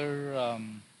other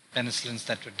penicillins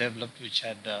that were developed which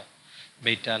had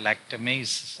beta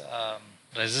lactamase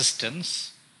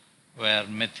resistance were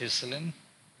methicillin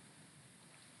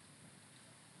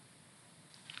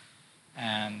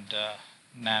and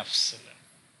nafcillin.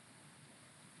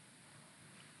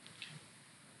 Okay.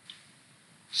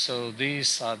 So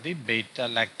these are the beta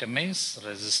lactamase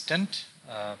resistant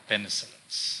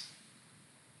penicillins.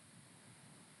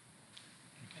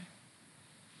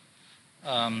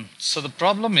 So the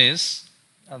problem is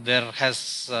there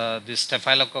has the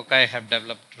staphylococci have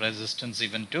developed resistance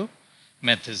even to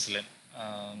methicillin,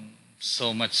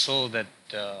 so much so that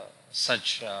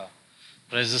such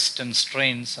resistant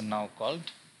strains are now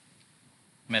called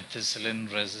methicillin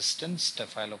resistant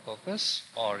Staphylococcus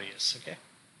aureus. Okay,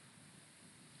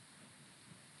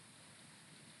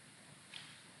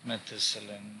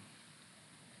 methicillin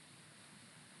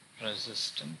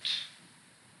resistant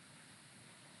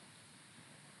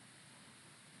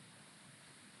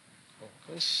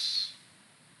Coccus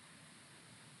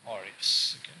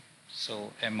aureus. Okay,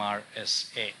 so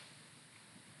MRSA.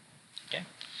 Okay,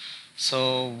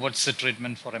 so what's the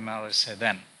treatment for MRSA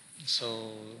then?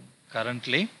 So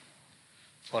currently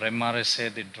for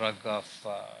MRSA the drug of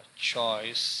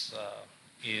choice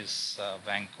is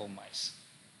vancomycin.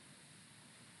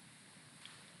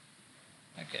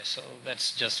 Okay, so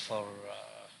that's just for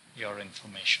your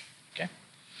information. Okay.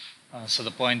 So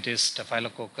the point is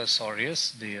Staphylococcus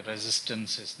aureus, the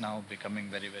resistance is now becoming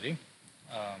very, very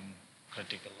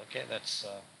critical. Okay, that's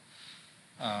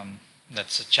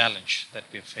That's a challenge that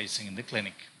we're facing in the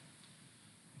clinic.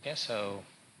 Okay, so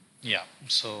yeah,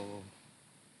 so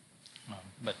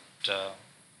but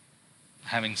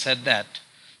having said that,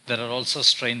 there are also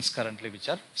strains currently which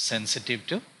are sensitive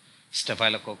to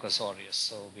Staphylococcus aureus.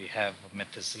 So we have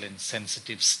methicillin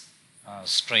sensitive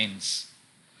strains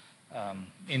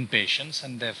in patients,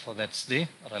 and therefore that's the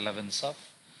relevance of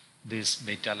these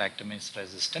beta-lactamase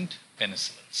resistant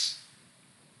penicillins.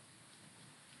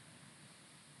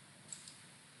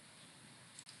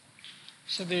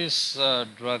 So these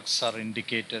drugs are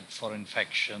indicated for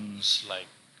infections like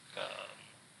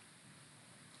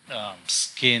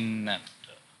skin and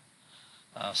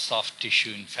soft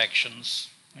tissue infections.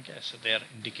 Okay, so they are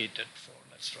indicated for,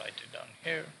 let's write it down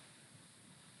here.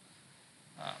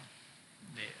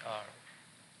 They are,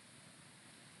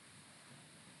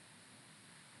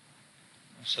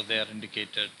 so they are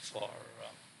indicated for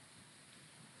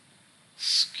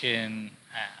skin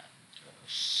and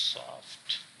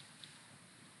soft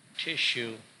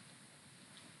tissue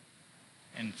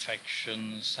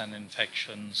infections and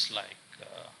infections like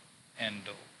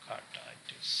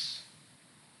endocarditis.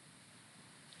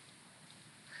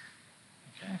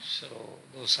 Okay, so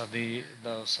those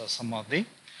are some of the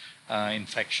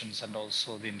infections, and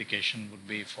also the indication would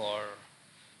be for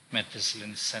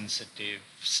methicillin sensitive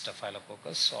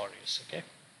Staphylococcus aureus. Okay,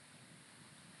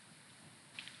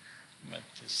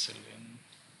 methicillin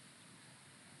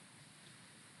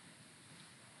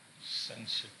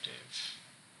sensitive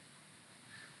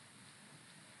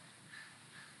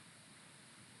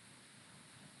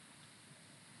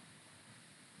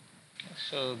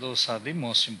So those are the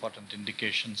most important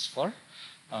indications for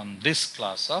this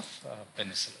class of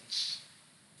penicillins.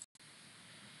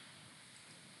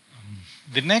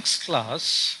 The next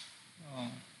class,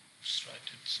 let's write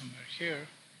it somewhere here.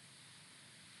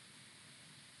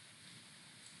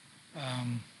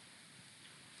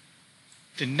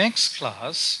 The next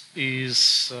class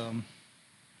is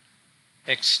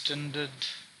extended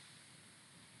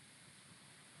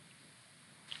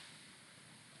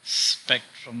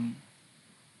spectrum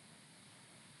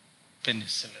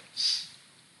penicillins.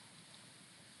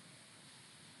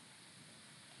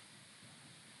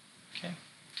 Okay.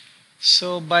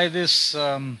 So by this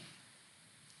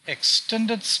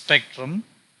extended spectrum,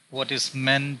 what is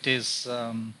meant is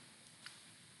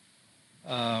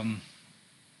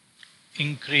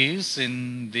increase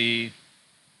in the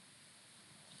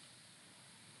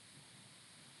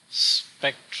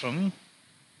spectrum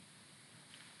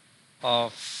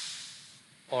of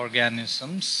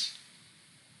organisms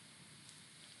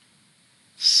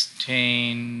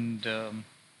stained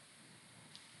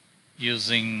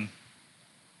using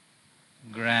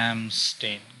gram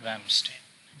stain.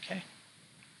 Okay.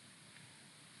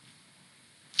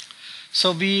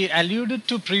 So we alluded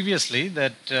to previously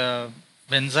that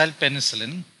benzyl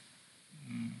penicillin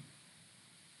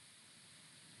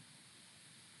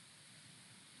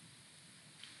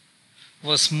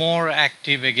was more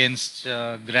active against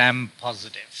gram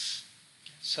positive.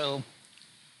 So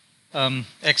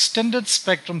extended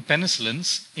spectrum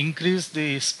penicillins increase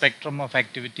the spectrum of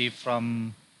activity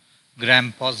from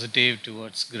gram positive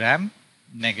towards gram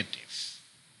negative.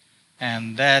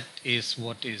 And that is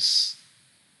what is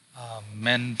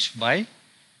meant by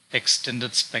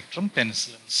extended spectrum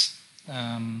penicillins.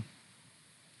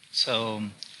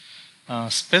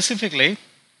 Specifically,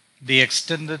 the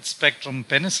extended spectrum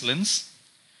penicillins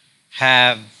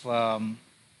have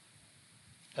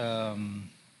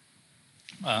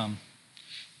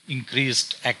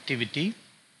increased activity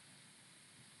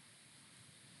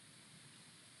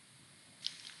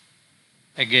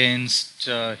against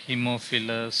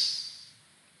Haemophilus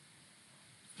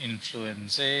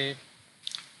influenzae,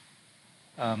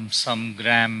 some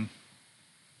gram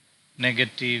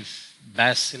negative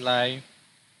bacilli,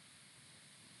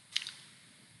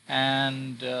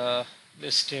 and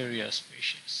Listeria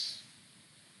species.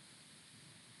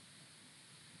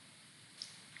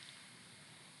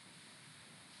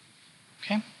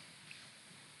 Okay,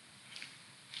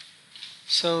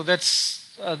 so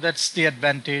that's the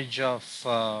advantage of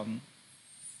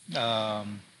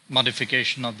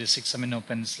modification of the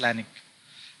 6-aminopenicillinic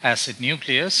acid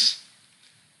nucleus,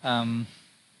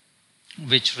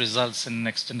 which results in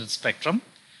extended spectrum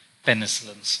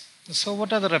penicillins. So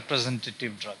what are the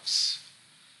representative drugs?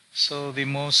 So the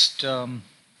most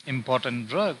important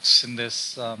drugs in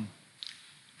this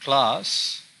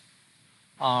class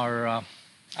are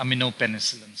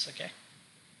aminopenicillins. Okay,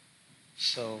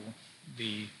 so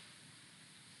the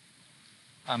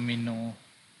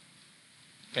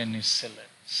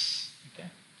aminopenicillins. Okay,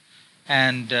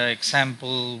 and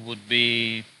example would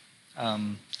be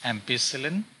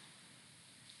ampicillin,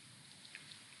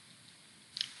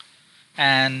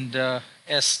 and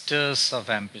esters of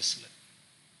ampicillin.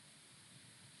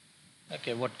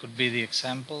 Okay, what could be the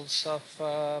examples of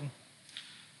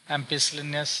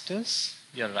ampicillin esters?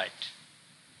 You're right.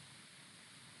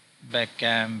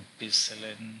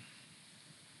 Becampicillin,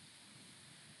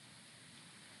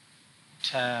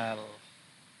 tal,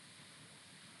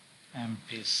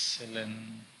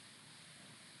 ampicillin,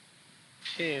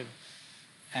 piv,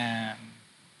 ampicillin.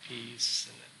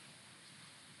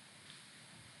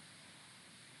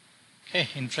 Okay,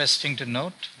 interesting to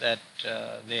note that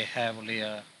they have only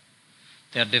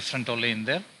they are different only in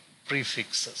their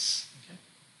prefixes. Okay?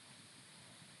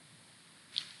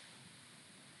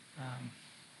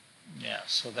 Yeah,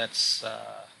 so that's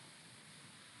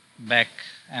Bec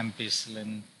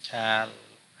ampicillin, tal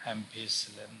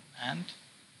ampicillin, and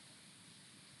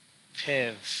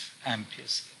Piv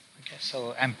ampicillin. Okay,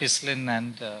 so ampicillin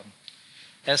and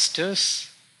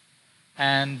esters,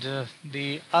 and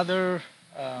the other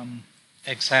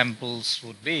examples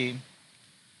would be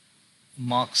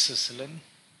moxicillin,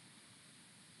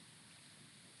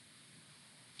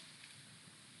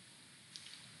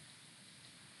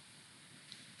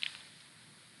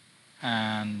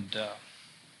 and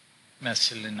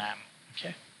mesalinam.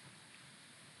 Okay.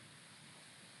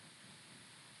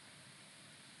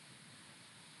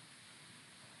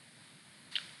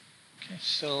 Okay,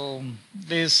 so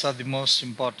these are the most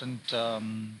important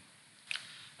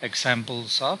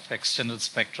examples of extended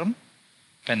spectrum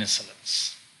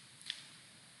penicillins.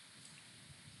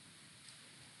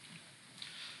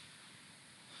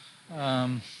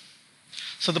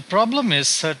 So the problem is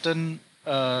certain,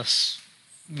 the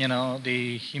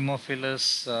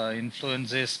Haemophilus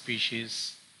influenzae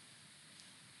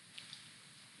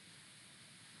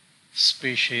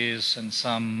species and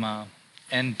some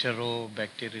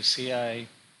Enterobacteriaceae.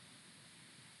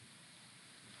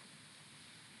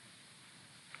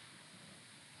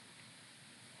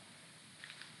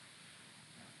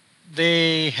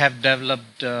 They have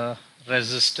developed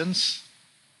resistance.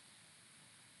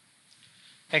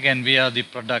 Again, via the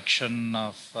production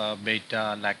of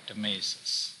beta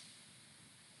lactamases.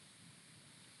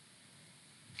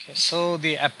 Okay, so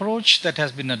the approach that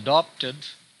has been adopted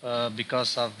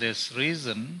because of this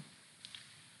reason,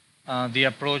 the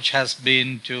approach has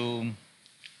been to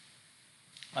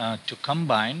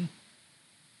combine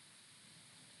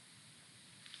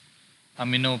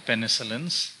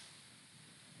aminopenicillins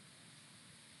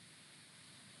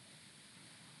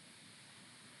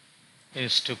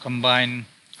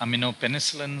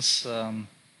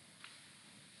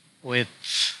with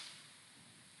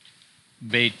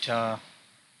beta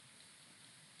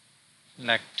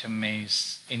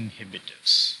lactamase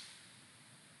inhibitors.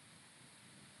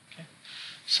 Okay.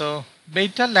 So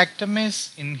beta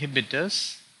lactamase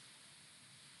inhibitors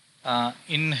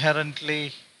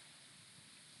inherently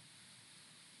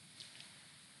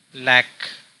lack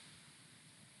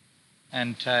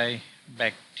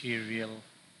antibacterial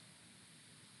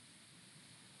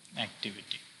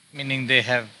activity, meaning they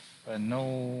have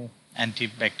no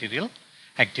antibacterial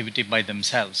activity by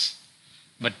themselves.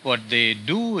 But what they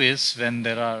do is, when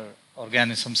there are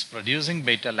organisms producing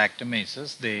beta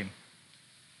lactamases, they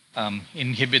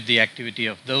inhibit the activity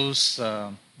of those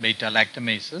beta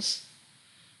lactamases,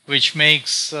 which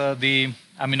makes the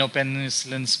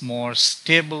aminopenicillins more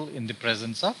stable in the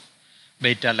presence of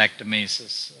beta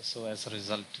lactamases. So as a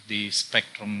result, the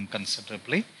spectrum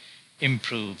considerably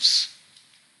improves.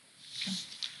 Okay.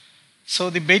 So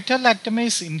the beta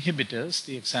lactamase inhibitors,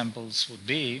 the examples would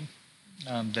be,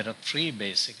 there are three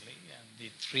basically. And the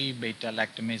three beta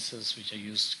lactamases which are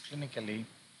used clinically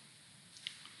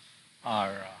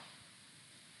are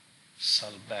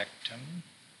sulbactam,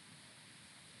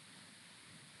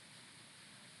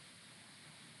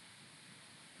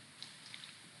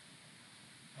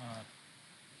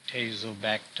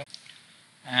 tazobactam,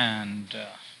 and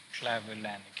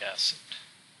clavulanic acid.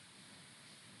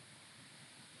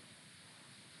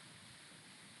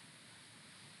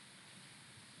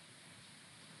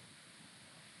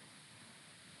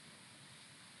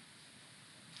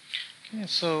 Okay,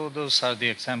 so those are the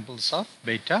examples of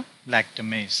beta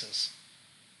lactamases.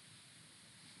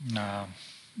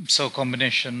 So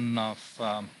combination of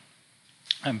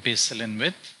ampicillin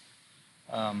with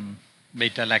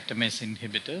beta lactamase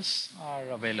inhibitors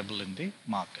are available in the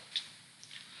market.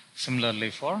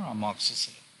 Similarly for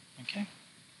amoxicillin. Okay.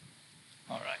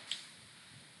 All right.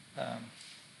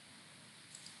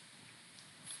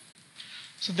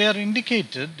 So they are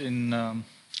indicated in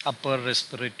upper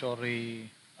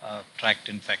respiratory tract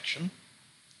infection,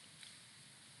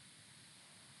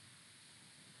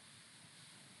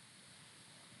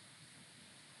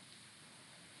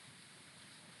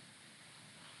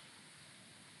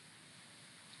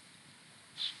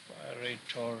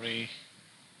 respiratory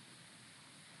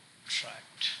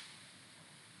tract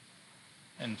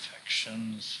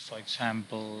infections, for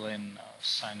example, in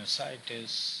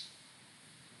sinusitis,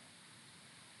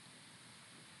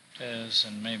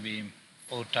 and maybe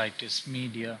otitis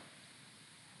media,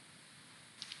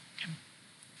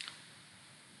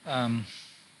 and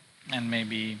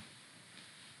maybe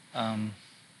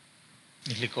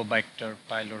Helicobacter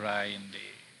pylori in the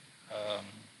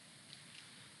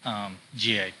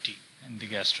GIT, in the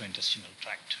gastrointestinal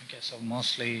tract. Okay, so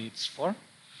mostly it's for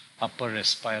upper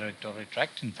respiratory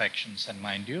tract infections, and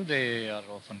mind you, they are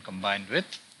often combined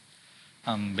with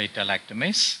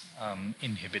beta-lactamase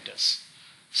inhibitors.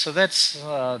 So that's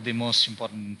the most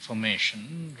important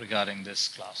information regarding this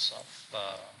class of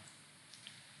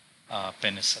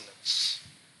penicillins.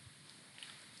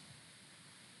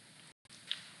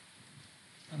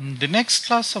 The next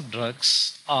class of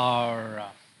drugs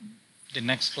are, the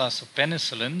next class of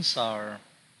penicillins are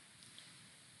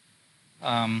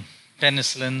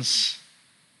penicillins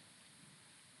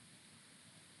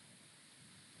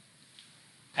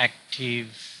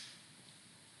active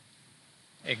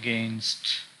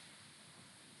against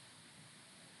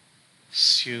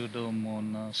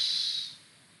Pseudomonas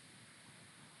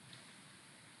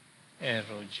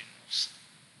aeruginosa.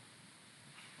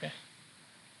 Okay.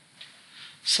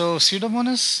 So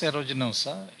Pseudomonas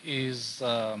aeruginosa is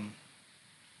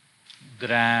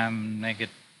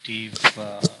gram-negative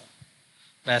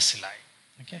bacilli.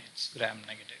 Okay, it's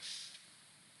gram-negative.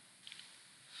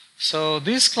 So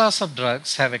this class of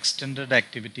drugs have extended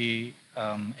activity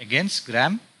against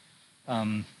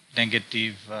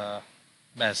gram-negative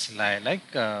bacilli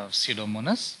like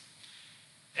Pseudomonas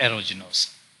aeruginosa.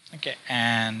 Okay,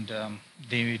 and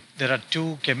there are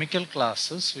two chemical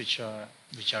classes which are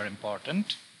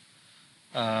important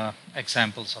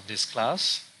examples of this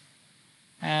class,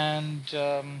 and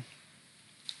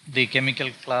the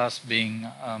chemical class being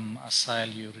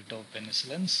acyl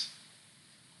uridopenicillins,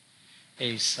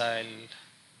 acyl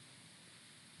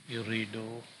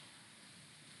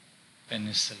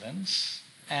uridopenicillins,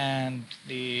 and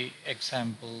the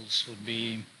examples would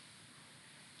be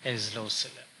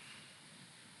azlocillin.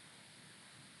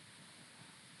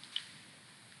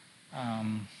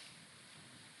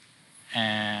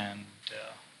 And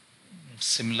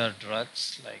similar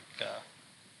drugs like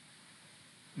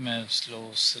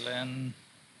mefloquine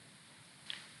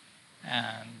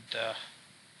and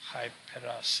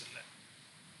hyperacillin.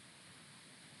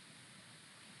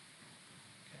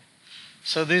 Okay.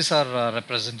 So these are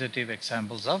representative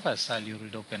examples of acyl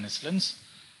uridopenicillins.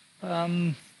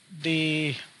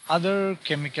 The other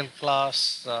chemical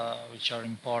class which are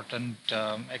important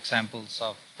examples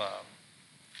of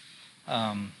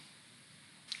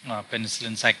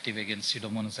penicillins active against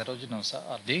Pseudomonas aeruginosa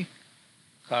are the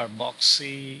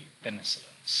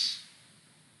carboxypenicillins.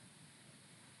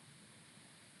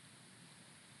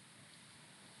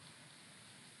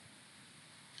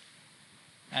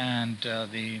 And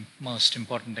the most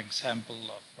important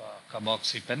example of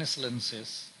carboxypenicillins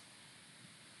is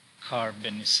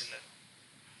carbenicillin.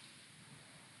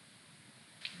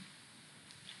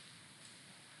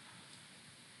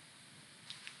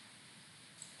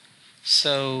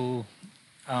 So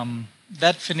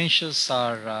that finishes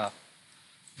our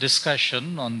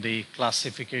discussion on the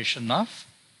classification of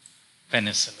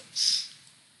penicillins.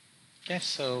 Okay,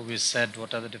 so we said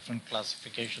what are the different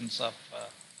classifications of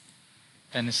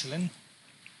penicillin.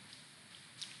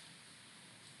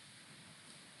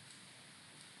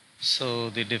 So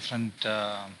the different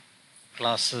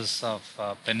classes of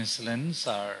penicillins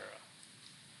are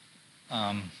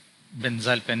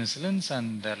benzyl penicillins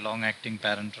and their long-acting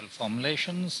parenteral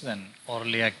formulations, then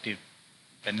orally active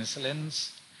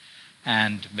penicillins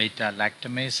and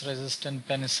beta-lactamase resistant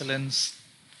penicillins,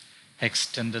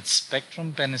 extended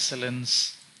spectrum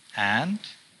penicillins, and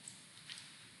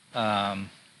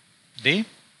the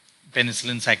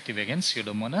penicillins active against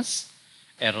Pseudomonas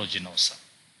aeruginosa.